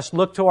all of us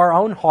look to our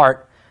own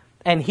heart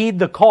and heed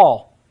the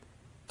call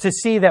to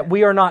see that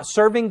we are not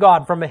serving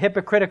God from a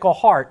hypocritical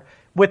heart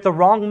with the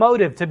wrong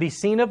motive to be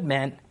seen of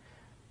men,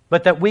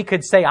 but that we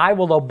could say, I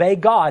will obey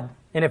God.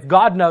 And if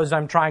God knows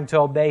I'm trying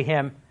to obey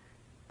Him,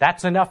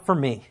 that's enough for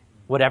me,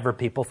 whatever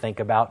people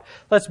think about.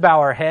 Let's bow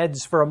our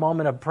heads for a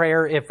moment of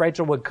prayer. If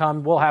Rachel would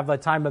come, we'll have a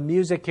time of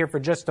music here for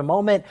just a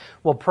moment.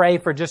 We'll pray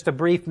for just a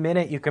brief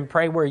minute. You can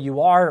pray where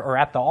you are or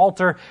at the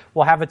altar.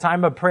 We'll have a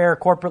time of prayer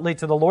corporately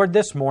to the Lord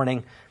this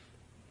morning,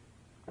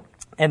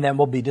 and then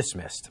we'll be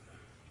dismissed.